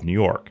Media out of New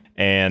York.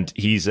 And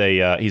he's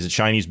a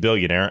Chinese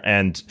billionaire,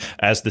 and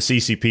as the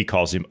CCP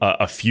calls him,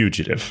 a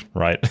fugitive,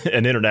 right?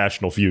 An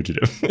international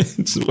fugitive,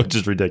 which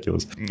is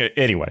ridiculous.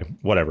 Anyway,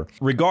 whatever.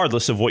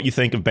 Regardless of what you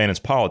think of Bannon's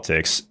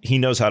politics, he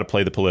knows how to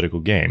play the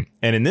political game.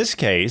 And in this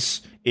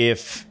case,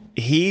 if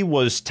he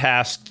was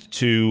tasked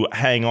to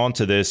hang on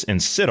to this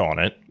and sit on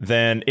it,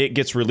 then it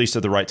gets released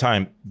at the right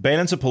time.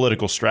 Bannon's a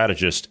political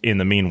strategist in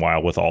the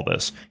meanwhile with all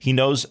this. He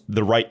knows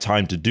the right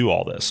time to do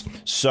all this.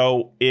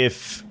 So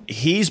if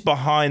he's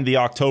behind the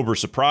October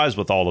surprise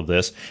with all of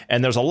this,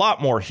 and there's a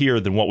lot more here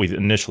than what we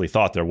initially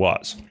thought there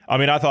was. I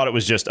mean, I thought it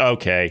was just,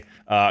 okay,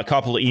 a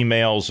couple of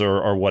emails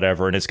or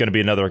whatever, and it's going to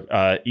be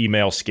another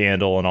email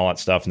scandal and all that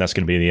stuff, and that's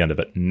going to be the end of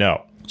it.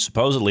 No.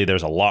 Supposedly,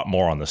 there's a lot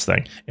more on this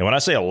thing. And when I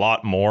say a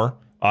lot more,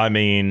 I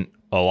mean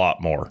a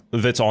lot more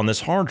that's on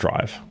this hard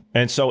drive.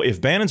 And so if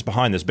Bannon's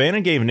behind this,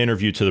 Bannon gave an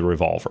interview to the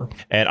Revolver,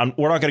 and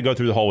we're not going to go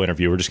through the whole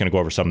interview. We're just going to go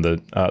over some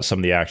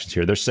of the actions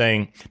here. They're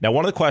saying, now,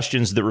 one of the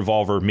questions that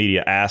Revolver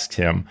Media asked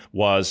him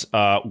was,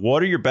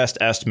 what are your best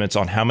estimates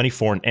on how many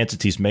foreign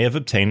entities may have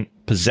obtained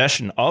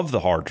possession of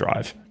the hard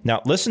drive?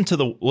 Now, listen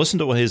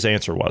to what his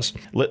answer was.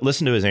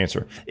 Listen to his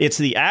answer. It's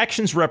the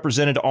actions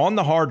represented on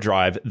the hard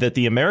drive that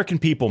the American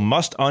people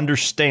must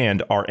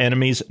understand our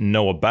enemies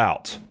know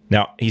about.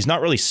 Now, he's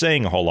not really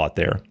saying a whole lot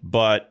there,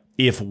 but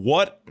if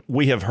what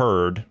we have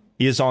heard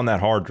is on that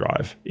hard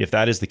drive, if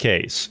that is the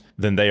case,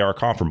 then they are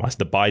compromised.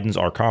 The Bidens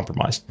are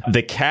compromised.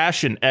 The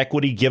cash and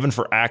equity given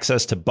for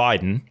access to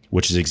Biden,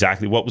 which is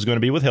exactly what was going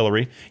to be with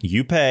Hillary,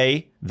 you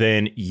pay,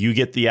 then you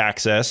get the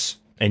access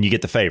and you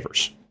get the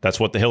favors. That's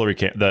what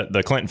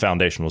the Clinton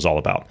Foundation was all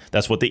about.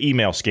 That's what the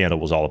email scandal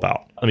was all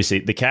about. Let me see.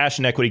 The cash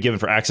and equity given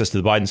for access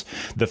to the Bidens,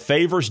 the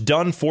favors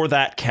done for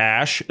that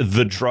cash,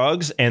 the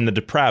drugs, and the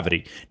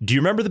depravity. Do you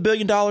remember the $1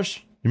 billion?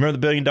 You remember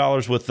the $1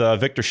 billion with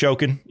Viktor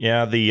Shokin?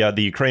 Yeah, the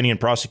Ukrainian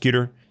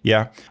prosecutor.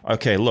 Yeah.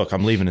 Okay, look,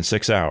 I'm leaving in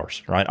 6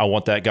 hours, right? I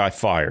want that guy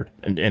fired.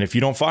 And if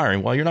you don't fire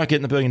him, well, you're not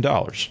getting the $1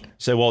 billion.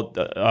 Say, well,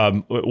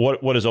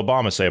 what does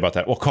Obama say about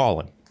that? Well, call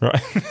him, right?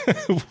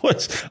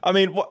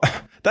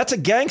 That's a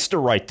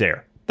gangster right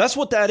there. That's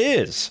what that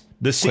is.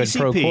 The CCP. Quid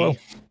pro quo.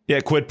 Yeah,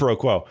 quid pro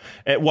quo.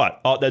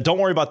 What? Don't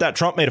worry about that.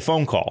 Trump made a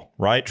phone call,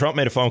 right? Trump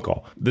made a phone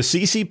call. The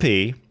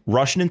CCP,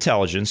 Russian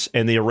intelligence,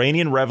 and the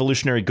Iranian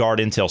Revolutionary Guard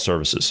intel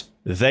services,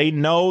 they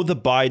know the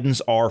Bidens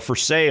are for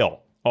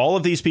sale. All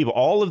of these people,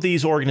 all of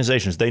these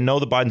organizations, they know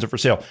the Bidens are for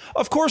sale.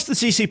 Of course the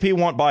CCP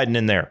want Biden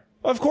in there.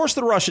 Of course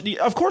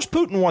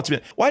Putin wants him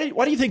in. Why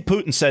do you think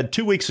Putin said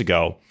 2 weeks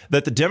ago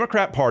that the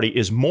Democrat Party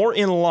is more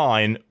in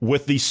line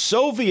with the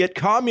Soviet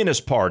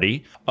Communist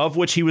Party, of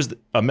which he was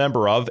a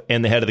member of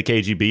and the head of the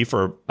KGB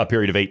for a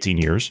period of 18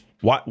 years?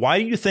 Why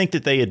do you think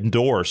that they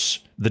endorse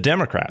the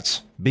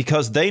Democrats?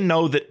 Because they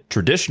know that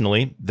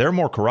traditionally they're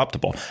more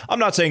corruptible. I'm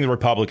not saying the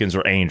Republicans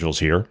are angels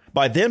here.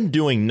 By them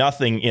doing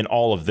nothing in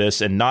all of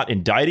this and not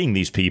indicting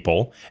these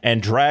people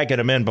and dragging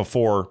them in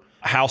before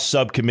House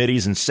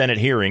subcommittees and Senate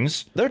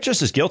hearings, they're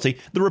just as guilty.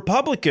 The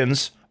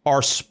Republicans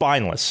are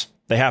spineless.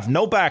 They have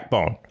no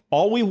backbone.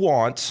 All we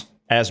want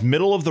as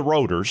middle of the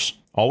roaders,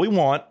 all we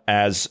want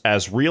as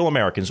real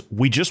Americans,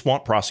 we just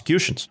want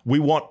prosecutions. We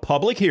want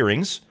public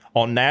hearings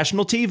on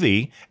national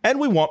TV, and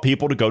we want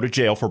people to go to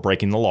jail for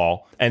breaking the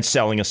law and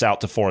selling us out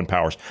to foreign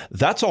powers.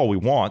 That's all we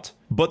want.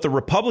 But the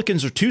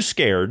Republicans are too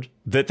scared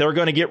that they're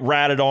going to get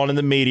ratted on in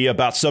the media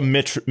about some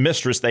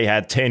mistress they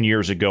had 10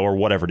 years ago or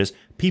whatever it is.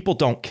 People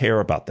don't care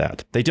about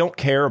that. They don't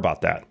care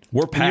about that.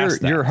 We're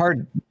past that.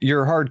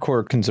 You're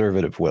hardcore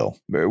conservative, Will,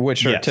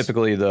 which are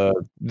typically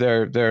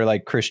they're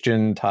like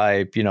Christian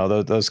type,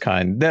 those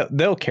kind.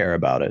 They'll care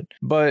about it.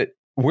 But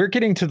we're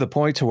getting to the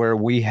point to where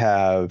we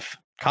have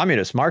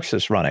communist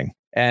Marxists running,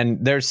 and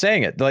they're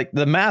saying it like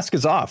the mask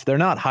is off. They're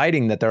not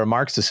hiding that they're a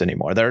Marxist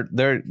anymore.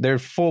 They're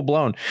full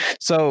blown.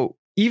 So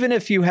even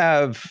if you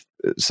have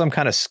some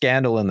kind of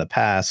scandal in the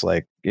past,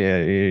 like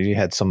you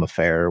had some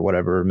affair or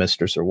whatever,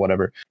 mistress or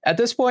whatever, at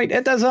this point,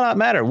 it does not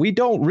matter. We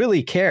don't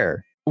really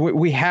care.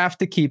 We have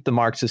to keep the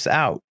Marxists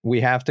out.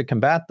 We have to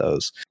combat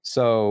those.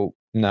 So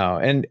no.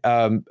 And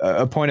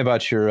a point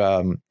about your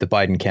the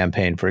Biden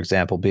campaign, for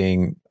example,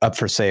 being up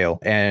for sale,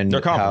 and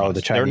they're how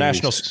the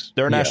Chinese,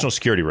 they're a national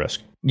security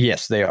risk.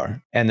 Yes, they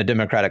are. And the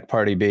Democratic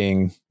Party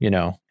being,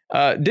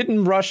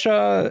 didn't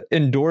Russia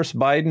endorse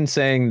Biden,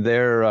 saying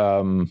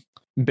they're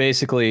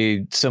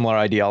basically similar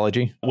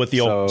ideology with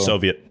the old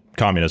Soviet?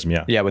 Communism,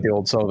 yeah. Yeah, with the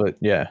old Soviet.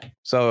 Yeah.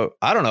 So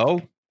I don't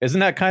know. Isn't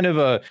that kind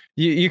of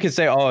you could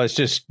say, oh, it's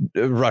just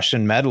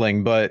Russian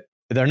meddling, but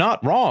they're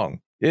not wrong.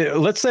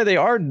 Let's say they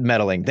are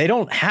meddling. They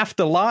don't have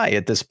to lie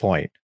at this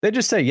point. They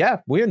just say, yeah,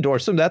 we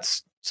endorse them.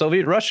 That's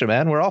Soviet Russia,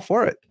 man. We're all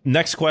for it.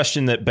 Next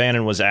question that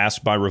Bannon was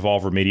asked by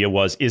Revolver Media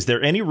was, is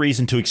there any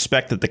reason to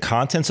expect that the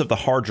contents of the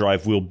hard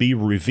drive will be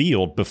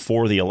revealed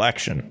before the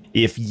election?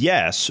 If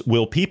yes,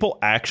 will people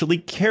actually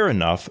care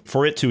enough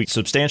for it to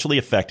substantially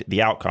affect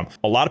the outcome?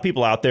 A lot of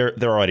people out there,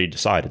 they're already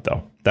decided,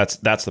 though.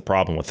 That's the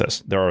problem with this.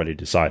 They're already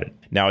decided.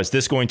 Now, is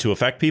this going to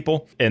affect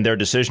people and their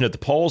decision at the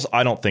polls?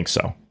 I don't think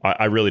so.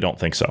 I really don't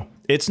think so.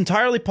 It's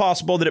entirely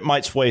possible that it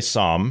might sway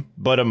some,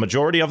 but a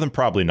majority of them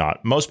probably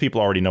not. Most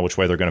people already know which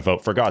way they're going to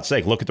vote. For God's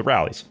sake, look at the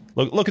rallies.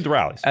 Look at the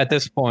rallies. At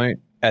this point,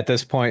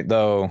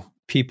 though,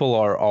 people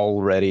are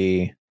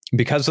already,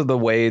 because of the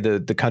way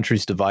the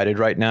country's divided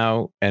right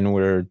now, and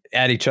we're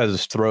at each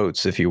other's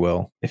throats, if you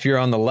will. If you're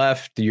on the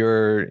left,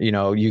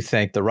 you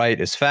think the right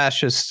is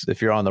fascist.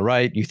 If you're on the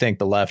right, you think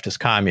the left is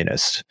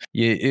communist.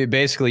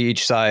 Basically,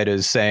 each side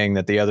is saying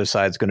that the other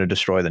side's going to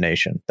destroy the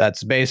nation.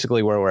 That's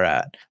basically where we're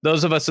at.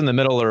 Those of us in the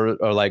middle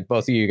are like,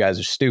 both of you guys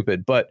are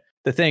stupid. But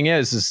the thing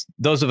is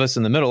those of us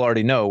in the middle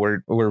already know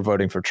we're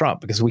voting for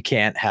Trump because we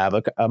can't have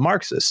a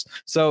Marxist.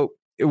 So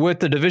with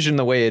the division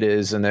the way it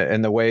is and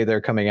the way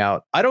they're coming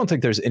out, I don't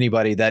think there's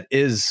anybody that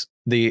is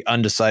the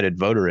undecided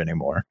voter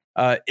anymore.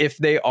 If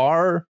they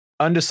are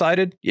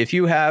undecided, if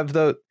you have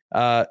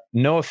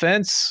no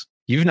offense,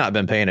 you've not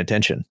been paying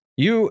attention.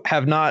 You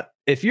have not.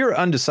 If you're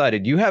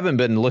undecided, you haven't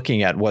been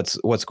looking at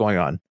what's going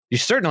on. You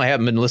certainly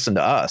haven't been listening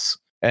to us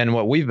and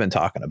what we've been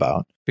talking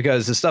about,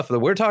 because the stuff that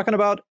we're talking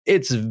about,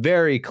 it's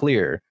very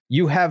clear.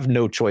 You have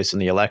no choice in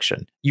the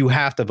election. You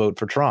have to vote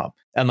for Trump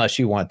unless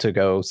you want to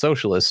go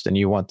socialist and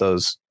you want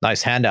those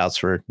nice handouts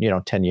for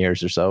 10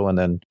 years or so and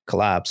then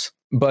collapse.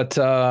 But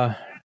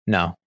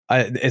no,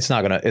 it's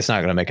not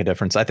gonna make a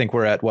difference. I think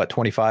we're at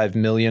 25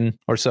 million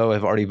or so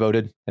have already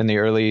voted in the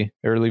early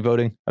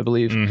voting, I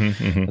believe.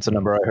 That's a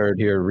number I heard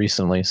here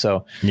recently.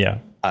 So yeah,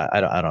 I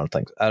don't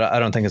think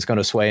it's going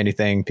to sway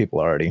anything.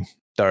 People are already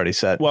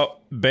set.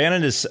 Well,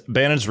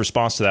 Bannon's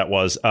response to that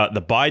was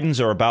the Bidens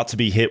are about to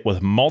be hit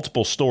with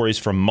multiple stories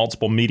from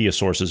multiple media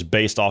sources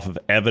based off of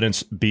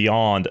evidence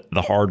beyond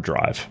the hard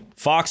drive.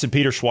 Fox and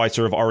Peter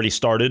Schweizer have already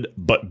started,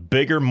 but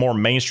bigger, more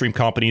mainstream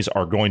companies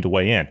are going to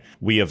weigh in.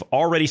 We have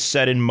already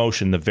set in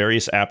motion the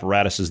various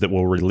apparatuses that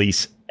will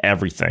release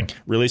everything.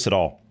 Release it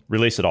all.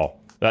 Release it all.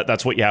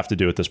 That's what you have to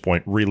do at this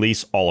point.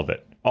 Release all of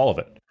it. All of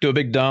it. Do a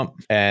big dump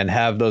and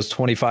have those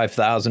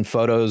 25,000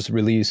 photos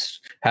released,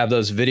 have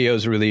those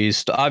videos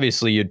released.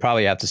 Obviously, you'd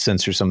probably have to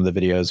censor some of the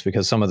videos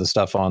because some of the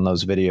stuff on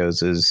those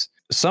videos is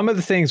some of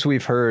the things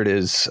we've heard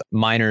is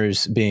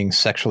minors being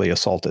sexually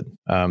assaulted.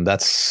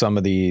 That's some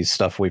of the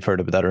stuff we've heard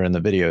of that are in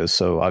the videos.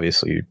 So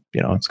obviously,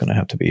 it's going to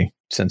have to be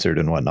censored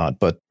and whatnot,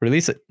 but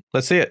release it.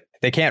 Let's see it.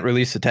 They can't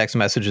release the text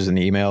messages and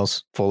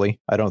emails fully,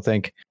 I don't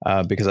think,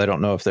 because I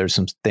don't know if there's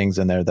some things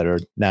in there that are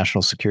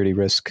national security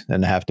risk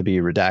and have to be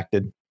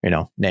redacted,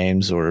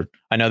 names, or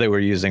I know they were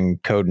using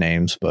code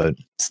names, but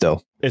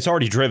still. It's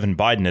already driven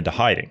Biden into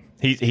hiding.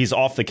 He's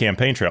off the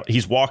campaign trail.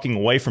 He's walking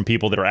away from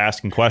people that are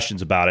asking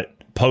questions about it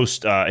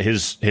post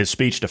his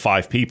speech to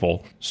 5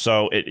 people.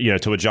 So,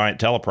 to a giant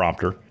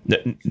teleprompter.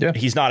 Yeah.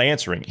 He's not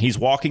answering. He's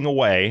walking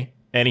away.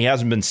 And he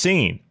hasn't been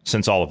seen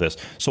since all of this.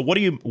 So what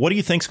do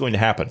you think is going to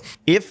happen?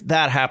 If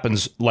that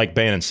happens, like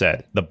Bannon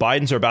said, the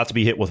Bidens are about to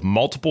be hit with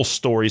multiple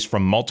stories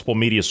from multiple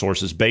media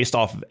sources based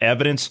off of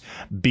evidence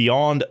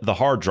beyond the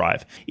hard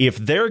drive. If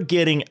they're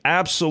getting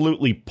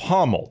absolutely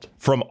pummeled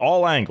from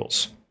all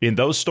angles in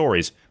those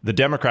stories, the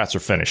Democrats are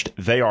finished.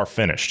 They are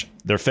finished.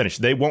 They're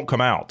finished. They won't come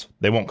out.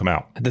 They won't come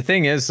out. The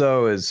thing is,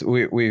 though, is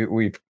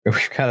we've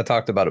kind of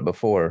talked about it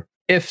before.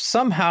 If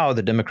somehow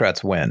the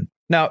Democrats win,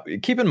 now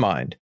keep in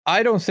mind,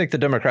 I don't think the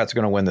Democrats are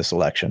going to win this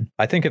election.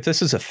 I think if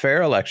this is a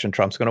fair election,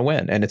 Trump's going to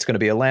win, and it's going to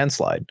be a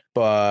landslide.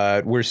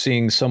 But we're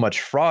seeing so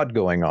much fraud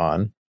going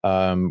on.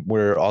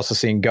 We're also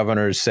seeing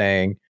governors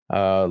saying,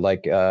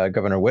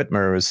 Governor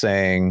Whitmer is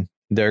saying,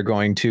 they're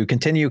going to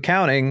continue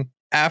counting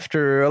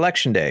after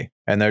Election Day,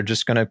 and they're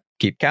just going to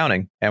keep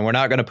counting. And we're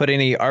not going to put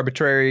any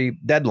arbitrary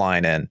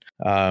deadline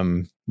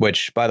in,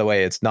 which, by the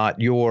way, it's not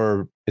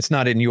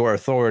in your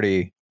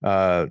authority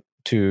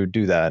to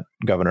do that,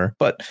 Governor.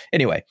 But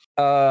anyway,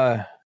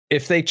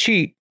 if they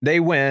cheat,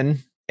 they win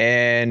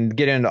and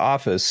get into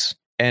office.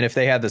 And if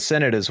they have the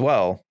Senate as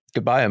well,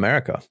 goodbye,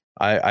 America.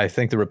 I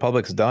think the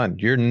Republic's done.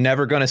 You're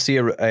never going to see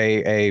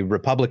a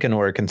Republican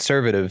or a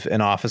conservative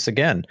in office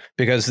again,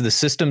 because the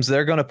systems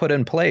they're going to put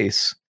in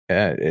place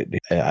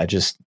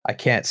I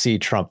can't see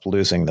Trump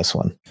losing this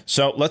one.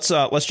 So let's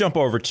jump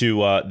over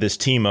to this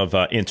team of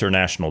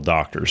international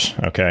doctors.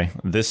 OK,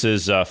 this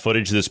is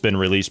footage that's been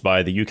released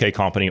by the UK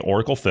company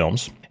Oracle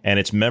Films, and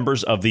it's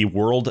members of the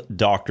World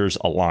Doctors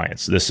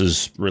Alliance. This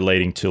is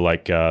relating to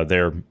like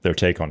their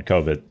take on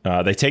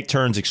COVID. They take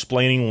turns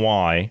explaining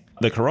why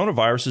the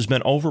coronavirus has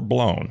been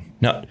overblown.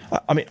 Now,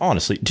 I mean,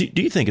 honestly,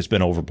 do you think it's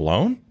been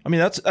overblown? I mean,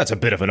 that's a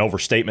bit of an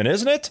overstatement,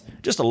 isn't it?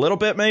 Just a little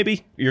bit,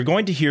 maybe. You're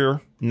going to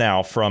hear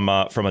now from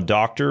a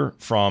doctor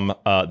from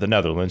the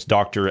Netherlands,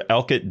 Dr.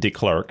 Elke de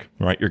Klerk,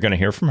 right? You're going to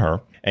hear from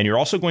her. And you're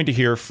also going to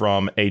hear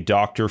from a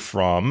doctor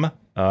from,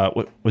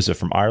 what was it,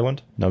 from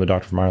Ireland? Another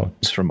doctor from Ireland?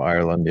 It's from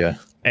Ireland, yeah.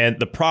 And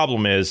the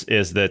problem is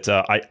that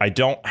I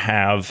don't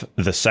have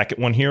the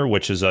second one here,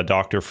 which is a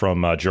doctor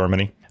from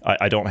Germany.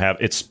 I don't have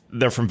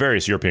they're from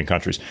various European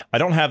countries. I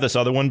don't have this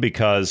other one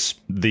because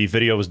the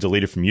video was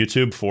deleted from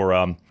YouTube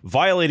for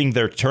violating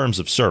their terms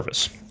of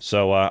service.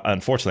 So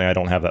unfortunately, I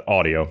don't have that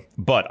audio,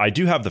 but I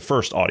do have the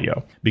first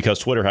audio because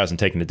Twitter hasn't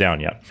taken it down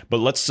yet. But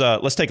let's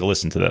take a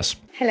listen to this.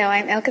 Hello,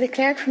 I'm Elke de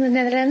Klerk from the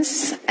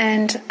Netherlands,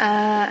 and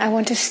I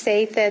want to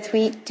state that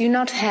we do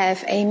not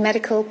have a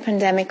medical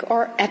pandemic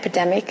or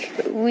epidemic.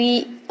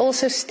 We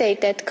also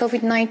state that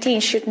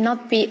COVID-19 should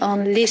not be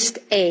on list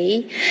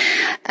A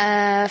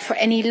for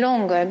any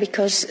longer,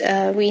 because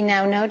we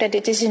now know that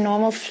it is a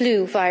normal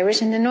flu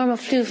virus, and the normal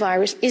flu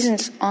virus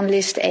isn't on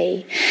list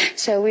A.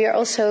 So we are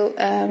also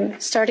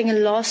starting a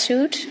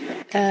lawsuit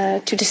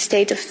to the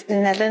state of the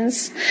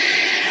Netherlands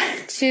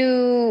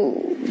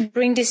to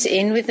bring this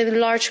in with a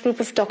large group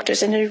of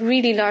doctors and a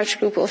really large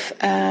group of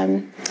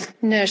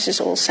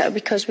nurses also,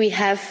 because we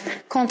have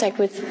contact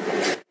with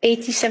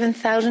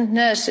 87,000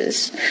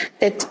 nurses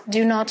that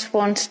do not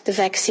want the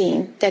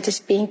vaccine that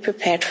is being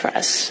prepared for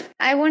us.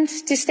 I want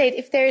to state,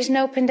 if there is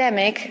no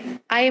pandemic,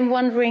 I am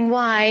wondering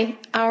why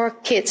our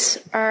kids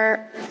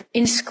are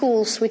in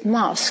schools with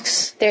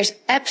masks. There's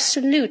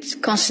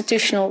absolute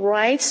constitutional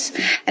rights,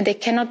 and they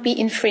cannot be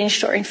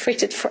infringed or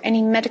infringed for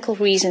any medical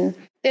reason.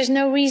 There's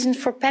no reason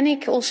for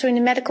panic. Also in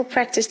the medical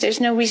practice,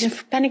 there's no reason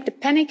for panic. The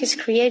panic is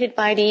created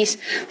by these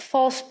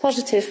false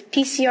positive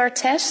PCR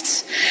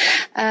tests.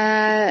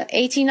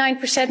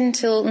 89%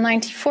 until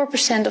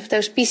 94% of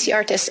those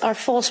PCR tests are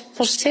false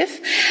positive.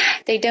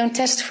 They don't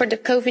test for the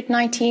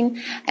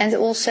COVID-19, and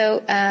also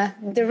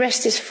the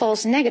rest is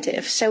false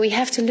negative. So we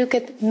have to look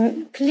at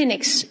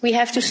clinics. We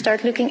have to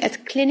start looking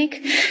at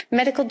clinic.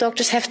 Medical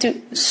doctors have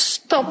to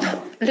stop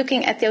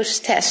looking at those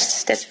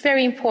tests. That's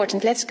very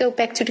important. Let's go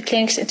back to the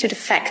clinics and to the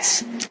facts.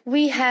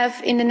 We have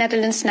in the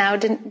Netherlands now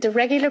the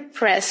regular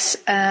press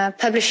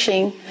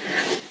publishing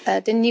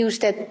the news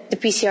that the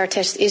PCR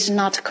test is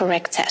not a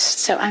correct test.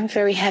 So I'm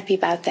very happy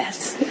about that.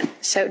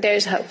 So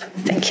there's hope.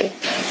 Thank you.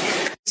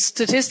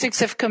 Statistics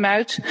have come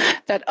out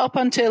that up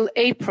until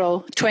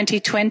April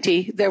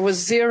 2020, there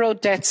was 0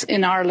 deaths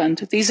in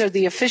Ireland. These are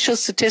the official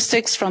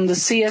statistics from the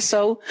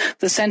CSO,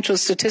 the Central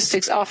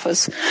Statistics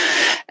Office.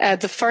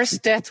 The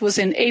first death was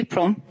in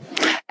April.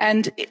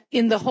 And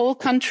in the whole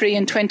country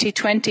in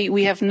 2020,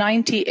 we have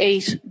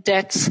 98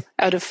 deaths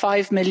out of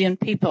 5 million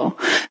people.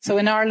 So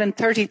in Ireland,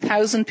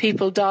 30,000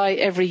 people die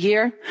every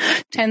year,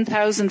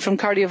 10,000 from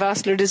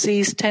cardiovascular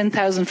disease,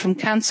 10,000 from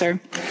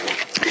cancer.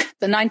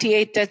 The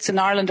 98 deaths in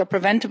Ireland are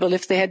preventable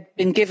if they had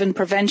been given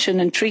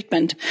prevention and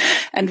treatment.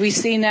 And we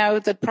see now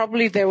that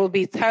probably there will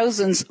be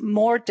thousands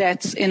more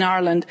deaths in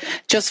Ireland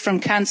just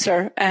from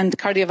cancer and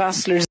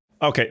cardiovascular disease.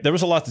 Okay, there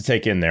was a lot to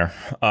take in there,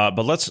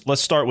 but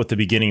let's start with the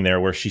beginning there,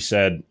 where she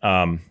said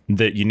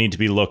that you need to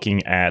be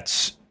looking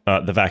at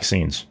the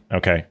vaccines.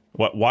 Okay,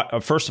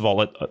 first of all,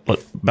 let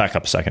back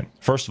up a second.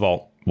 First of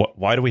all,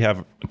 why do we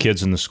have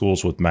kids in the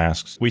schools with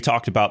masks? We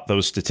talked about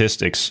those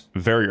statistics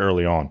very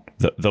early on.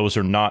 Those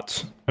are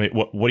not. I mean,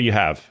 what do you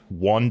have?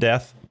 1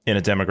 death in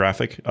a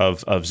demographic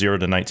of 0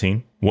 to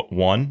 19?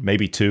 1,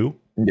 maybe 2.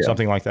 Yeah.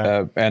 Something like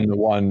that. And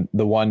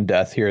the one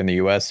death here in the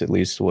U.S. at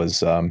least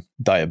was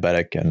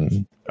diabetic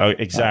and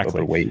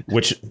exactly overweight.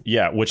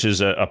 Which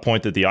is a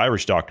point that the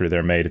Irish doctor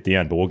there made at the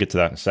end, but we'll get to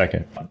that in a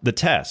second. The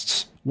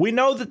tests. We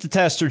know that the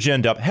tests are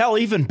ginned up. Hell,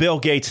 even Bill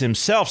Gates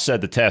himself said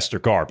the tests are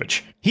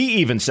garbage. He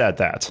even said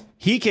that.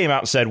 He came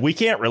out and said, we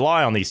can't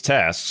rely on these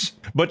tests,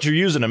 but you're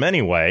using them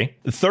anyway.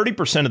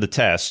 30% of the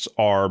tests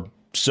are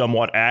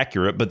somewhat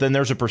accurate, but then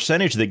there's a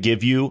percentage that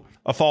give you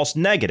a false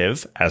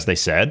negative, as they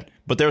said,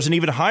 but there's an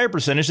even higher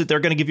percentage that they're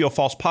going to give you a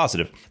false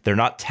positive. They're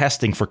not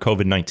testing for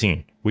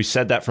COVID-19. We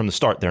said that from the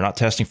start. They're not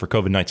testing for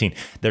COVID-19.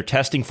 They're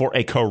testing for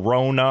a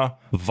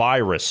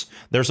coronavirus.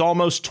 There's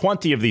almost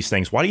 20 of these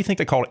things. Why do you think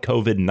they call it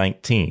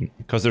COVID-19?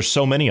 Because there's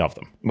so many of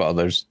them. Well,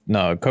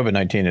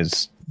 COVID-19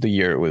 is the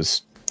year it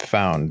was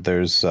found.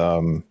 There's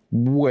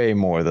way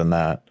more than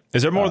that.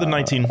 Is there more than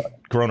 19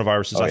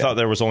 coronaviruses? I thought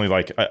there was only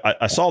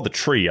I saw the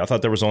tree. I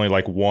thought there was only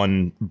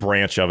one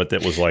branch of it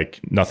that was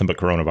nothing but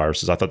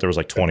coronaviruses. I thought there was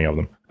 20 of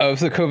them. Of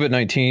the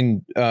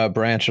COVID-19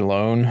 branch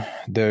alone,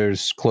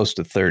 there's close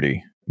to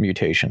 30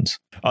 mutations.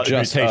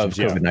 Just mutations,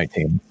 of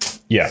COVID-19.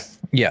 Yeah.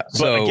 Yeah.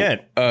 But again,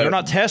 they're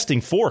not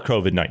testing for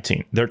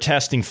COVID-19. They're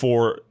testing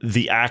for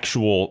the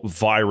actual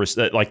virus,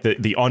 like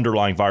the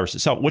underlying virus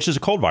itself, which is a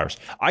cold virus.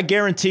 I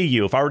guarantee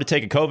you, if I were to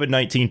take a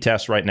COVID-19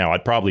 test right now,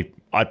 I'd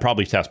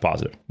probably test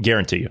positive.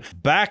 Guarantee you.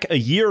 Back a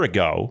year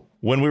ago,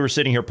 when we were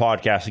sitting here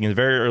podcasting in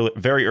the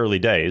very early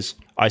days,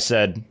 I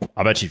said,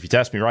 I bet you if you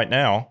test me right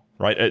now,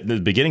 right at the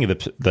beginning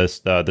of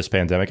this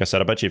pandemic, I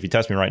said, I bet you if you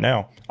test me right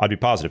now, I'd be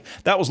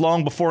positive. That was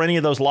long before any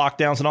of those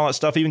lockdowns and all that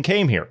stuff even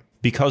came here,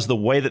 because the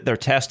way that they're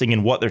testing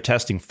and what they're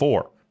testing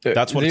for,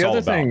 that's what it's all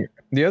about.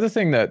 The other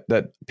thing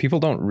that people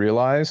don't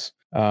realize,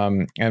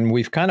 and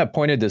we've kind of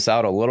pointed this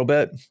out a little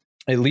bit,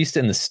 at least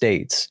in the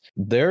States,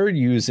 they're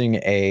using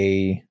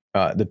the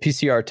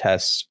PCR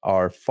tests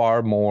are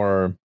far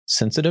more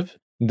sensitive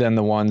than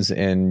the ones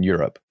in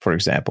Europe, for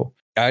example.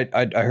 I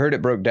heard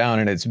it broke down,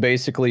 and it's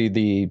basically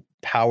the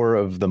power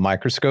of the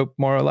microscope,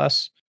 more or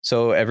less.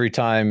 So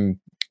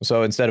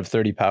instead of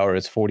 30 power,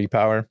 it's 40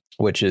 power,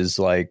 which is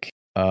like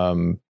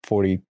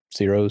 40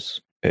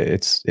 zeros.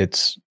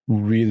 It's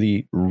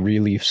really,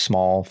 really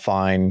small,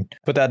 fine.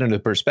 Put that into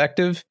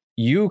perspective.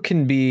 You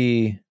can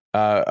be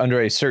under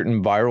a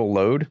certain viral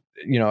load.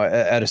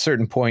 At a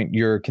certain point,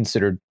 you're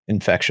considered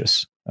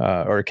infectious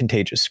or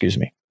contagious, excuse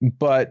me.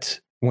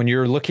 But when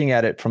you're looking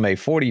at it from a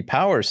 40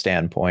 power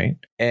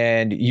standpoint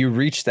and you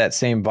reach that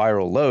same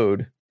viral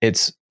load,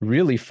 it's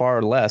really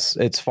far less.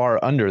 It's far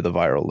under the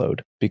viral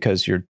load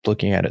because you're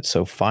looking at it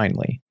so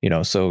finely,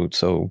 so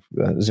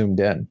zoomed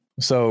in.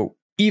 So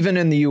even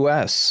in the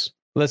US,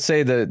 let's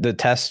say the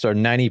tests are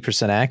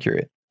 90%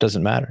 accurate.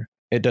 Doesn't matter.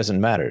 It doesn't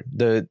matter.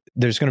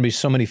 There's going to be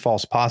so many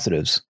false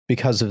positives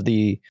because of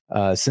the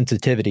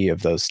sensitivity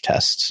of those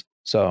tests.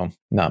 So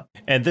no.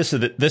 And this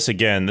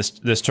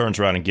turns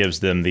around and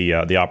gives them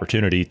the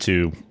opportunity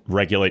to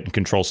regulate and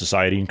control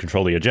society and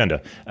control the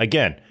agenda.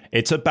 Again,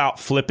 it's about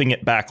flipping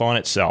it back on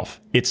itself.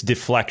 It's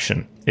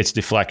deflection.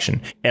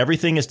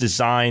 Everything is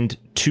designed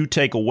to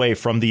take away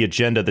from the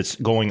agenda that's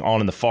going on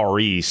in the Far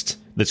East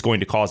that's going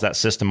to cause that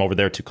system over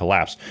there to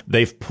collapse.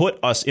 They've put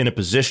us in a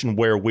position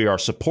where we are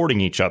supporting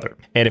each other.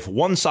 And if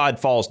one side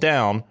falls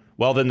down,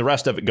 well, then the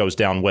rest of it goes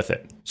down with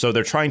it. So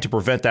they're trying to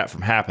prevent that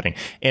from happening.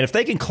 And if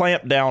they can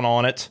clamp down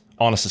on it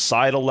on a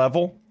societal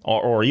level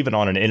or even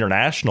on an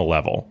international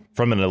level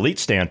from an elite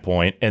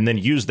standpoint, and then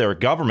use their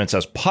governments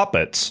as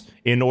puppets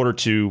in order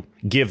to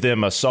give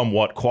them a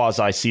somewhat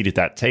quasi-seat at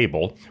that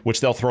table, which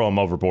they'll throw them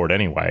overboard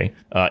anyway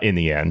in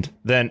the end,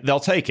 then they'll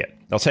take it.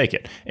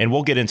 And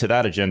we'll get into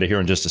that agenda here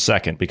in just a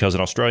second, because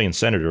an Australian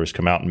senator has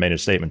come out and made a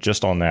statement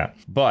just on that.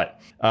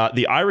 But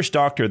the Irish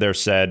doctor there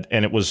said,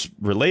 and it was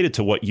related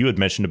to what you had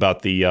mentioned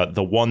about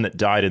the one that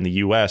died in the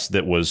U.S.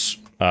 that was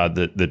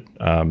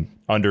the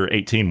under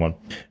 18 one.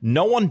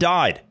 No one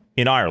died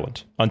in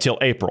Ireland until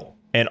April.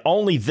 And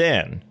only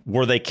then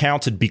were they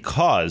counted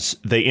because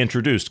they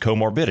introduced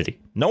comorbidity.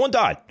 No one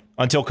died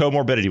until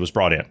comorbidity was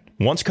brought in.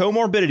 Once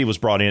comorbidity was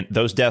brought in,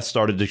 those deaths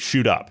started to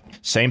shoot up.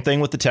 Same thing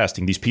with the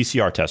testing, these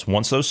PCR tests.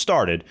 Once those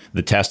started,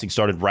 the testing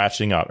started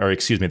ratcheting up,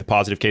 the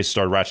positive cases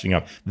started ratcheting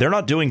up. They're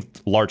not doing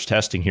large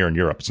testing here in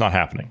Europe. It's not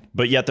happening.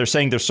 But yet they're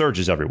saying there's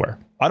surges everywhere.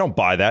 I don't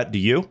buy that. Do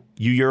you?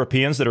 You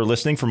Europeans that are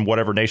listening from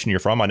whatever nation you're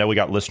from, I know we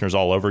got listeners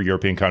all over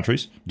European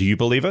countries. Do you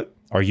believe it?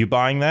 Are you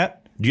buying that?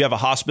 Do you have a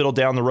hospital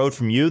down the road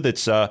from you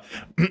that's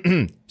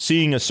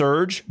seeing a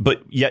surge,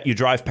 but yet you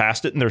drive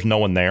past it and there's no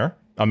one there?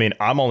 I mean,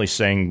 I'm only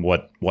saying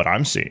what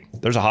I'm seeing.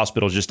 There's a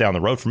hospital just down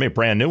the road from me, a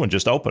brand new one,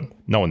 just open.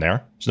 No one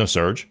there. There's no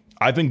surge.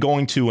 I've been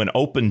going to an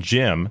open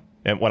gym.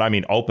 And when I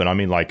mean open, I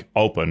mean like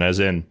open, as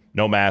in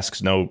no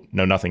masks, no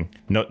nothing,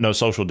 no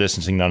social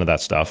distancing, none of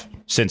that stuff.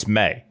 Since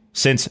May,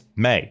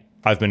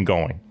 I've been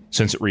going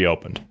since it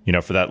reopened,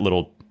 for that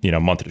little,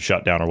 month of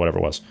shutdown or whatever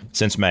it was.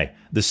 Since May,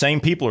 the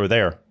same people are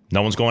there.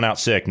 No one's going out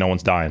sick. No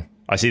one's dying.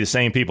 I see the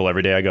same people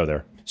every day I go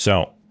there.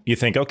 So you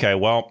think, okay,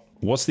 well,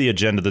 what's the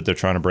agenda that they're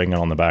trying to bring in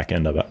on the back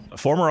end of it? A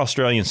former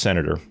Australian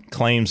senator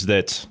claims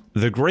that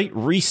the Great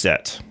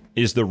Reset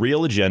is the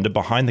real agenda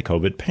behind the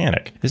COVID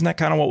panic. Isn't that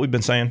kind of what we've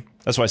been saying?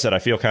 That's why I said I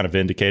feel kind of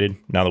vindicated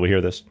now that we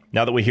hear this.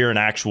 Now that we hear an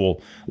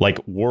actual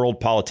world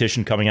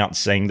politician coming out and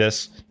saying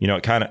this,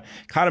 it kind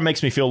of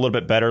makes me feel a little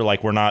bit better,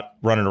 like we're not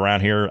running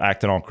around here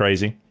acting all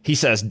crazy. He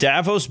says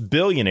Davos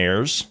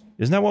billionaires,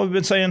 isn't that what we've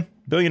been saying?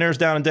 Billionaires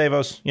down in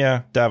Davos.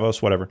 Yeah,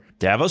 Davos, whatever.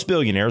 Davos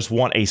billionaires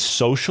want a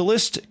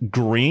socialist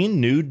Green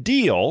New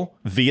Deal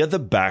via the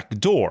back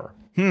door.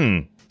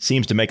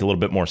 Seems to make a little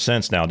bit more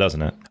sense now,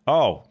 doesn't it?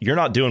 Oh, you're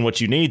not doing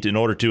what you need in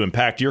order to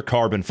impact your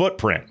carbon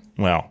footprint.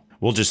 Well,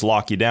 we'll just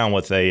lock you down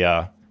with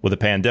a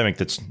pandemic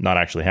that's not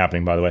actually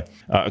happening, by the way,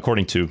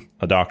 according to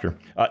a doctor.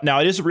 Now,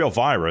 it is a real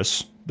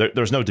virus.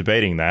 There's no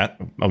debating that.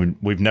 I mean,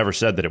 we've never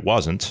said that it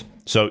wasn't.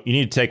 So you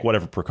need to take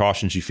whatever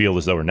precautions you feel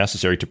as though are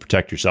necessary to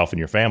protect yourself and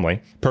your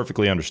family.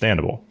 Perfectly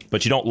understandable.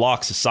 But you don't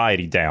lock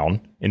society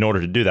down in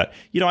order to do that.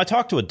 I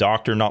talked to a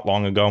doctor not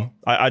long ago.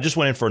 I just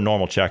went in for a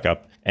normal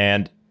checkup,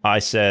 and I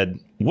said,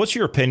 what's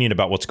your opinion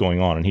about what's going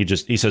on? And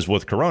he says,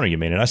 with corona, you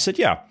mean? And I said,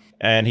 yeah.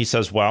 And he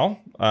says, well,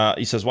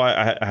 He says, well,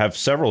 I have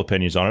several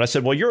opinions on it. I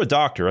said, well, you're a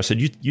doctor. I said,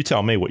 you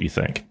tell me what you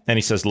think. And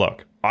he says,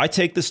 look, I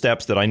take the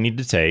steps that I need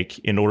to take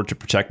in order to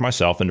protect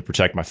myself and to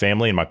protect my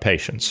family and my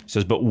patients. He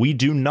says, but we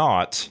do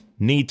not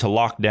need to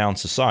lock down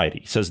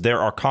society. He says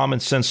there are common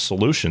sense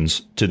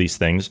solutions to these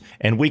things,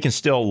 and we can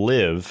still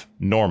live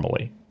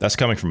normally. That's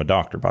coming from a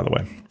doctor, by the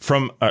way.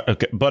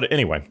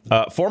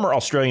 Former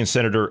Australian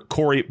Senator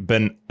Cory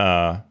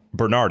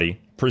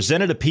Bernardi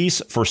presented a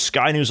piece for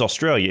Sky News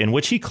Australia in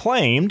which he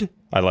claimed,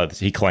 I love this,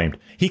 he claimed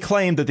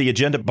that the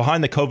agenda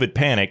behind the COVID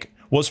panic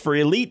was for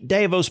elite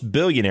Davos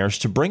billionaires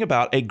to bring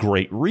about a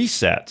great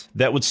reset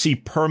that would see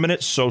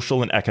permanent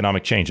social and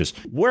economic changes.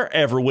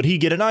 Wherever would he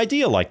get an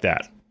idea like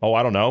that? Oh,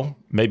 I don't know.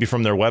 Maybe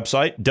from their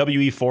website,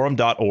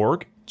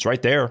 weforum.org. It's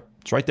right there.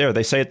 It's right there.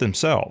 They say it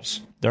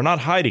themselves. They're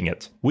not hiding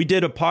it. We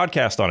did a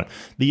podcast on it.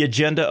 The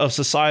agenda of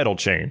societal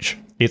change.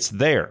 It's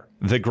there.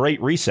 The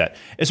Great Reset.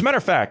 As a matter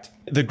of fact,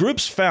 the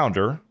group's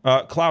founder,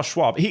 Klaus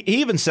Schwab, he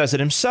even says it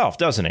himself,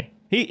 doesn't he?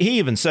 He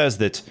even says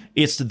that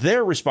it's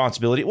their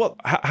responsibility. Well,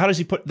 how does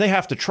he put? They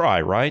have to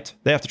try, right?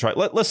 They have to try.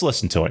 Let's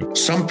listen to him.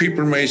 Some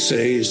people may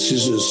say this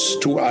is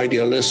too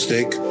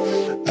idealistic,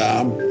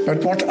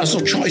 but what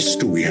other choice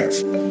do we have?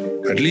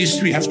 At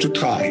least we have to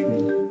try.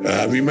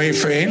 We may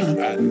fail,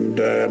 and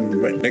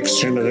next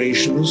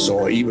generations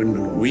or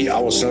even we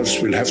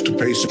ourselves will have to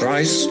pay the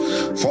price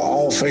for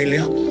our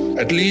failure.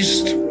 At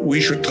least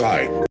we should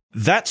try.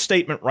 That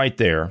statement right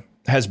there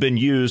has been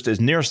used, as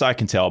nearest I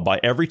can tell, by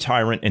every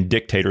tyrant and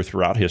dictator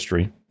throughout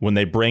history when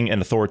they bring an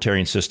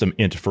authoritarian system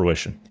into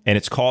fruition. And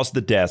it's caused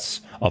the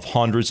deaths of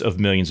hundreds of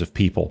millions of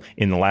people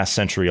in the last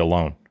century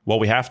alone. Well,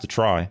 we have to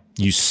try.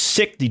 You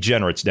sick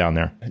degenerates down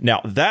there. Now,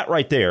 that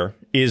right there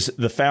is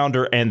the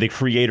founder and the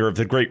creator of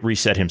the Great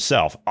Reset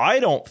himself. I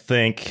don't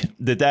think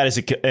that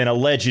is an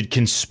alleged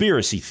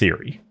conspiracy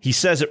theory. He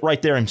says it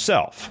right there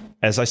himself.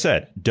 As I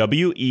said,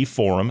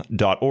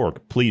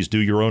 weforum.org. Please do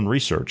your own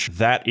research.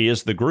 That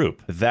is the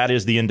group. That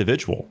is the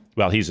individual.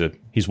 Well, he's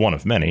one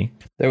of many.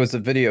 There was a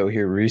video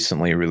here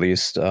recently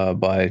released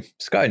by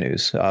Sky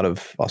News out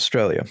of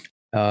Australia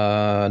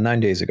 9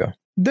 days ago.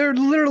 They're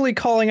literally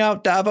calling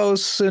out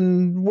Davos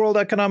and World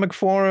Economic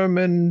Forum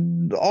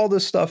and all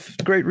this stuff,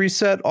 Great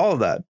Reset, all of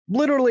that,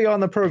 literally on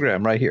the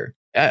program right here.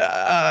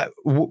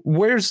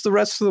 Where's the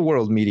rest of the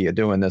world media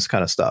doing this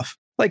kind of stuff?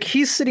 Like,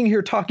 he's sitting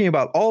here talking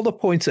about all the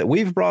points that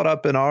we've brought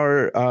up in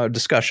our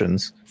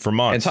discussions for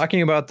months, and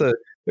talking about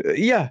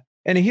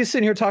and he's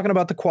sitting here talking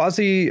about the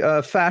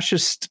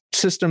quasi-fascist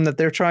system that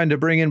they're trying to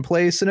bring in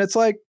place, and it's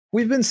like,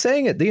 we've been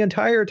saying it the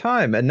entire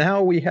time, and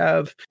now we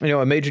have,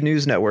 a major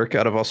news network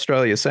out of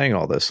Australia saying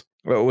all this.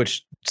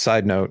 Which,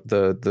 side note,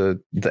 the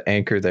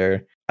anchor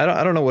there,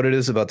 I don't know what it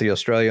is about the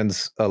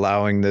Australians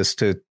allowing this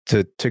to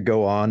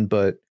go on,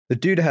 but the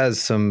dude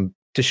has some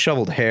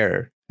disheveled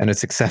hair, and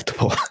it's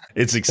acceptable.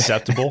 It's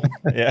acceptable.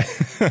 Yeah,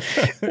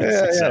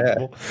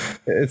 acceptable.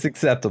 It's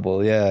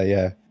acceptable.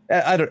 Yeah.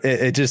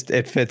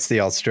 It fits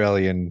the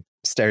Australian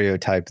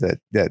stereotype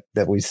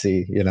that we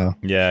see,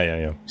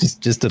 Yeah.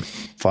 Just a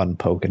fun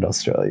poke at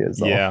Australia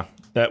is all. Yeah.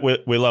 That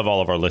we love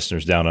all of our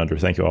listeners down under.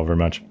 Thank you all very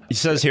much. He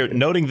says here,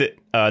 noting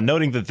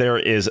that there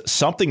is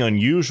something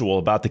unusual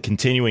about the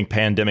continuing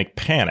pandemic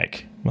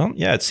panic. Well,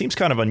 yeah, it seems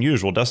kind of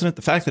unusual, doesn't it?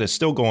 The fact that it's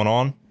still going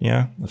on.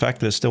 Yeah, the fact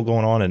that it's still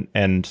going on,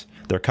 and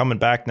they're coming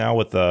back now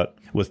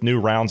with new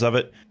rounds of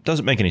it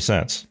doesn't make any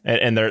sense.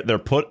 And they're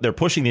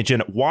pushing the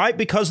agenda. Why?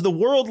 Because the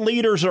world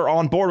leaders are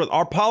on board with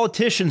our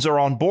politicians are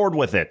on board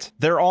with it.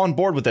 They're on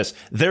board with this.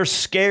 They're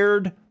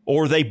scared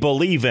or they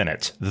believe in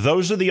it.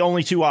 Those are the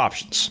only two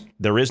options.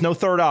 There is no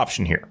third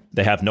option here.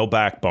 They have no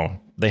backbone.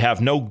 They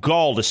have no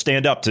gall to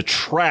stand up to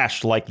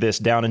trash like this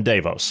down in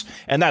Davos.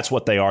 And that's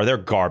what they are. They're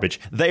garbage.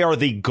 They are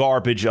the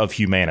garbage of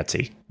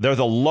humanity. They're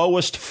the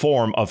lowest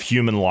form of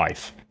human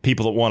life.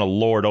 People that want to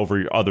lord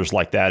over others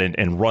like that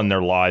and run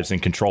their lives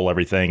and control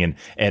everything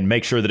and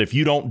make sure that if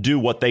you don't do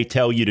what they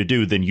tell you to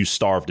do, then you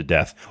starve to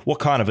death. What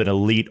kind of an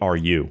elite are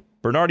you?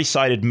 Bernardi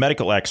cited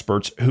medical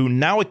experts who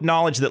now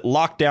acknowledge that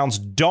lockdowns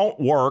don't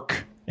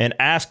work and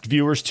asked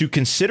viewers to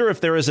consider if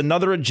there is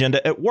another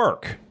agenda at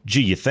work.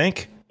 Gee, you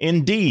think?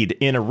 Indeed,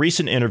 in a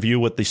recent interview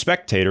with The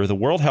Spectator, the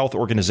World Health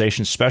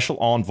Organization's special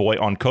envoy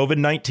on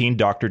COVID-19,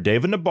 Dr.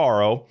 David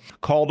Nabarro,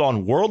 called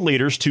on world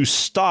leaders to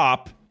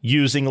stop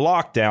using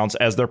lockdowns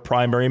as their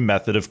primary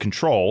method of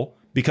control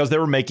because they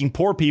were making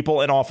poor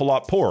people an awful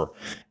lot poorer.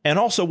 And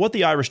also what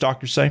the Irish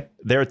doctors say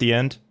there at the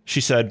end,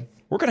 she said,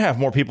 we're going to have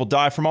more people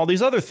die from all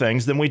these other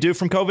things than we do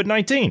from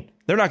COVID-19.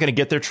 They're not going to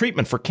get their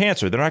treatment for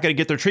cancer. They're not going to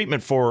get their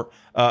treatment for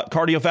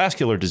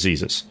cardiovascular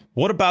diseases.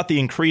 What about the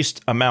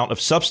increased amount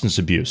of substance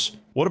abuse?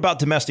 What about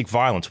domestic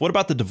violence? What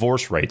about the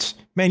divorce rates?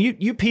 Man,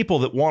 you people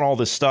that want all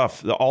this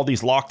stuff, all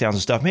these lockdowns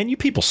and stuff, man, you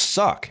people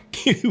suck.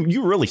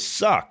 You really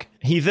suck.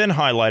 He then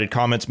highlighted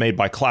comments made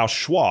by Klaus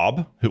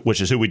Schwab, which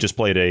is who we just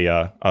played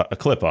a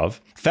clip of,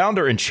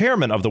 founder and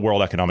chairman of the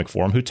World Economic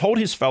Forum, who told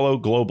his fellow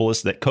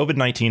globalists that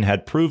COVID-19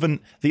 had proven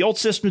the old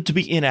system to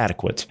be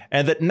inadequate,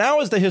 and that now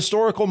is the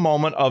historical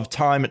moment of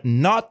time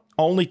not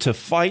only to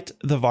fight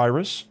the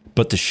virus,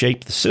 but to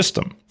shape the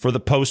system for the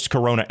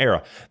post-corona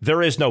era.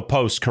 There is no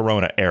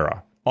post-corona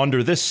era.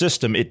 Under this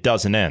system, it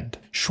doesn't end.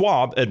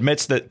 Schwab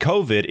admits that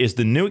COVID is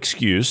the new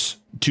excuse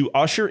to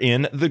usher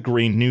in the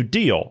Green New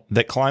Deal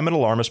that climate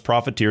alarmists,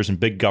 profiteers, and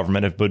big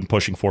government have been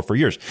pushing for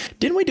years.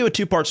 Didn't we do a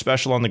 2-part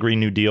special on the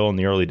Green New Deal in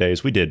the early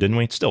days? We did, didn't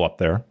we? It's still up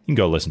there. You can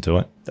go listen to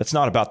it. That's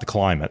not about the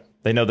climate.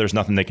 They know there's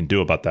nothing they can do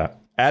about that.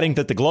 Adding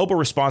that the global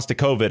response to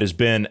COVID has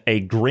been a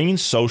green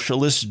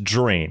socialist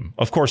dream.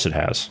 Of course it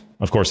has.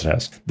 Of course it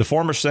has. The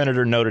former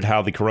senator noted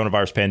how the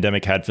coronavirus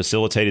pandemic had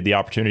facilitated the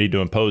opportunity to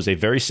impose a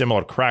very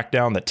similar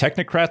crackdown that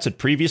technocrats had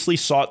previously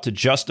sought to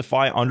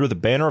justify under the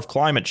banner of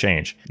climate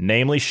change,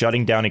 namely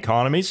shutting down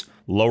economies,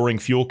 lowering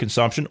fuel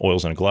consumption,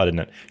 oil's in a glut, isn't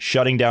it?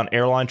 Shutting down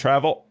airline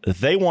travel.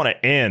 They want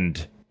to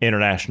end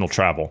international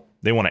travel.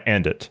 They want to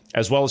end it,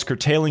 as well as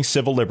curtailing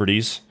civil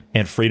liberties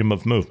and freedom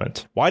of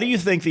movement. Why do you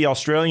think the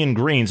Australian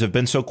Greens have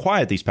been so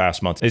quiet these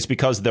past months? It's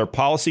because their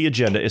policy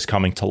agenda is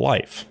coming to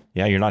life.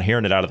 Yeah, you're not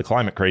hearing it out of the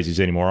climate crazies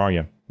anymore, are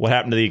you? What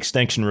happened to the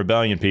Extinction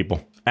Rebellion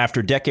people?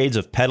 After decades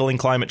of peddling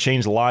climate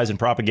change lies and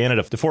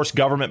propaganda to force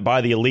government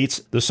by the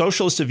elites, the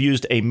socialists have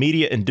used a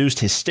media-induced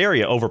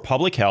hysteria over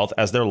public health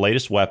as their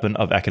latest weapon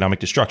of economic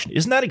destruction.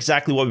 Isn't that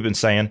exactly what we've been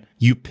saying?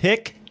 You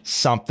pick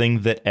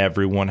something that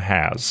everyone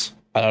has.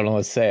 I don't know what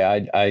to say.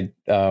 I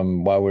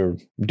while we were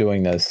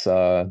doing this,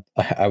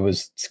 I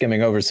was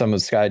skimming over some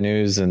of Sky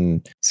News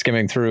and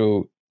skimming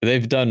through.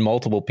 They've done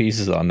multiple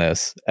pieces on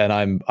this, and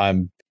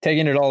I'm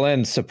taking it all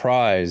in,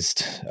 surprised.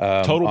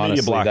 Total honestly,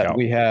 media blackout. That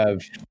we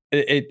have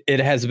it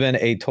has been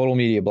a total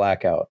media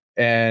blackout,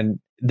 and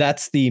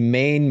that's the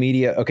main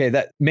media. Okay,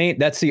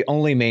 that's the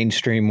only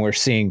mainstream we're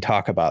seeing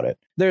talk about it.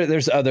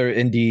 There's other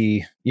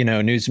indie,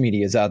 news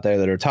medias out there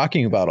that are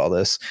talking about all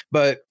this,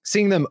 but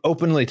seeing them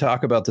openly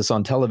talk about this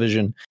on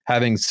television,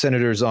 having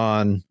senators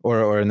on,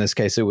 or in this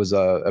case, it was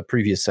a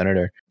previous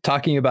senator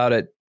talking about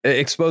it,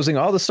 exposing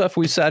all the stuff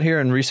we sat here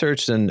and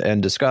researched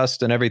and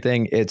discussed and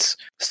everything. It's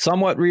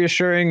somewhat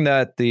reassuring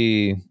that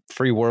the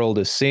free world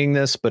is seeing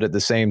this, but at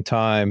the same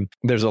time,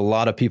 there's a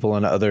lot of people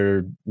in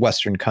other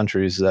Western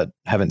countries that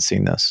haven't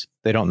seen this.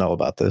 They don't know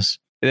about this.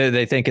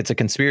 They think it's a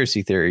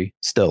conspiracy theory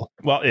still.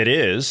 Well, it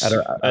is.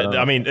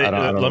 Let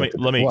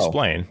me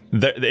explain.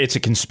 It's a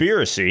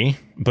conspiracy,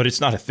 but it's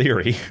not a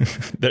theory.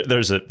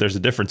 There's a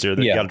difference here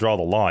that you got to draw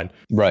the line.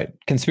 Right.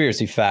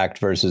 Conspiracy fact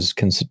versus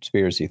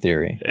conspiracy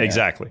theory.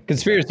 Exactly. Yeah.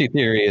 Conspiracy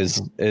theory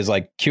is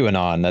like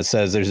QAnon that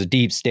says there's a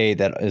deep state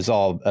that is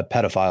all a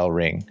pedophile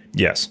ring.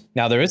 Yes.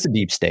 Now there is a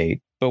deep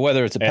state, but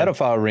whether it's a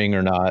pedophile ring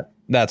or not,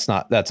 that's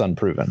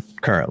unproven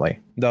currently.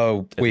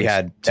 Though we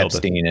had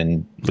Epstein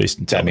and at least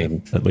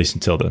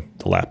until the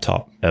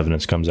laptop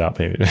evidence comes out,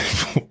 maybe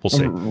we'll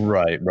see.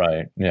 Right.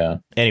 Yeah.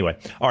 Anyway,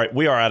 all right,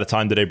 we are out of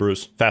time today,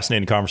 Bruce.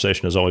 Fascinating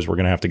conversation as always. We're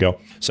going to have to go.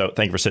 So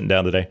thank you for sitting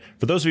down today.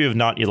 For those of you who have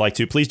not yet liked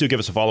to, please do give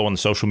us a follow on the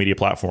social media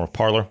platform of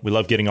Parler. We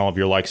love getting all of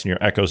your likes and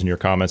your echoes and your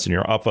comments and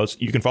your upvotes.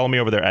 You can follow me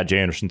over there at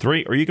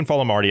JAnderson3, or you can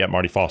follow Marty at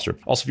Marty Foster.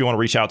 Also, if you want to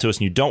reach out to us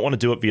and you don't want to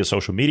do it via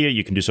social media,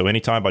 you can do so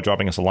anytime by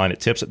dropping us a line at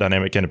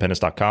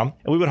tips@dynamicindependence.com.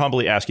 And we would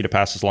humbly ask you to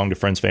pass this along to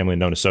friends, family,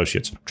 and known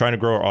associates. We're trying to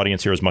grow our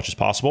audience here as much as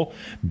possible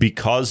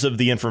because of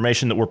the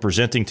information that we're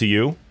presenting to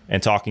you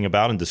and talking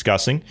about and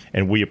discussing.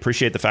 And we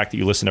appreciate the fact that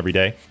you listen every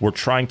day. We're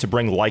trying to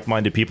bring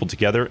like-minded people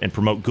together and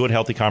promote good,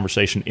 healthy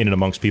conversation in and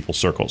amongst people's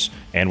circles.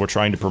 And we're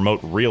trying to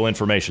promote real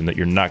information that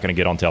you're not going to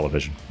get on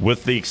television,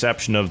 with the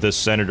exception of this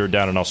senator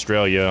down in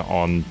Australia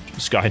on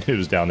Sky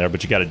News down there,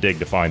 but you got to dig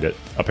to find it,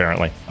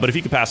 apparently. But if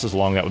you could pass this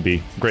along, that would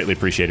be greatly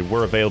appreciated.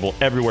 We're available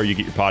everywhere you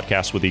get your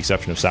podcasts, with the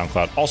exception of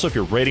SoundCloud. Also, if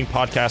you're rating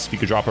podcasts, if you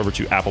could drop over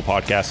to Apple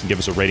Podcasts and give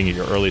us a rating at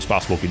your earliest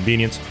possible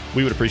convenience,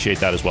 we would appreciate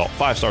that as well.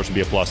 5 stars would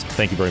be a plus.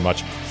 Thank you very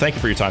much. Thank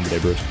you for your time today,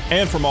 Bruce.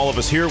 And from all of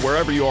us here,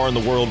 wherever you are in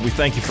the world, we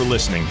thank you for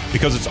listening,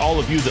 because it's all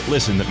of you that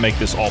listen that make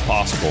this all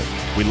possible.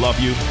 We love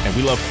you, and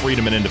we love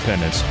freedom and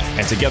independence,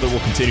 and together we'll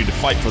continue to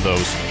fight for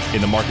those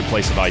in the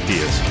marketplace of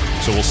ideas.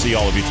 So we'll see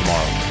all of you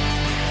tomorrow.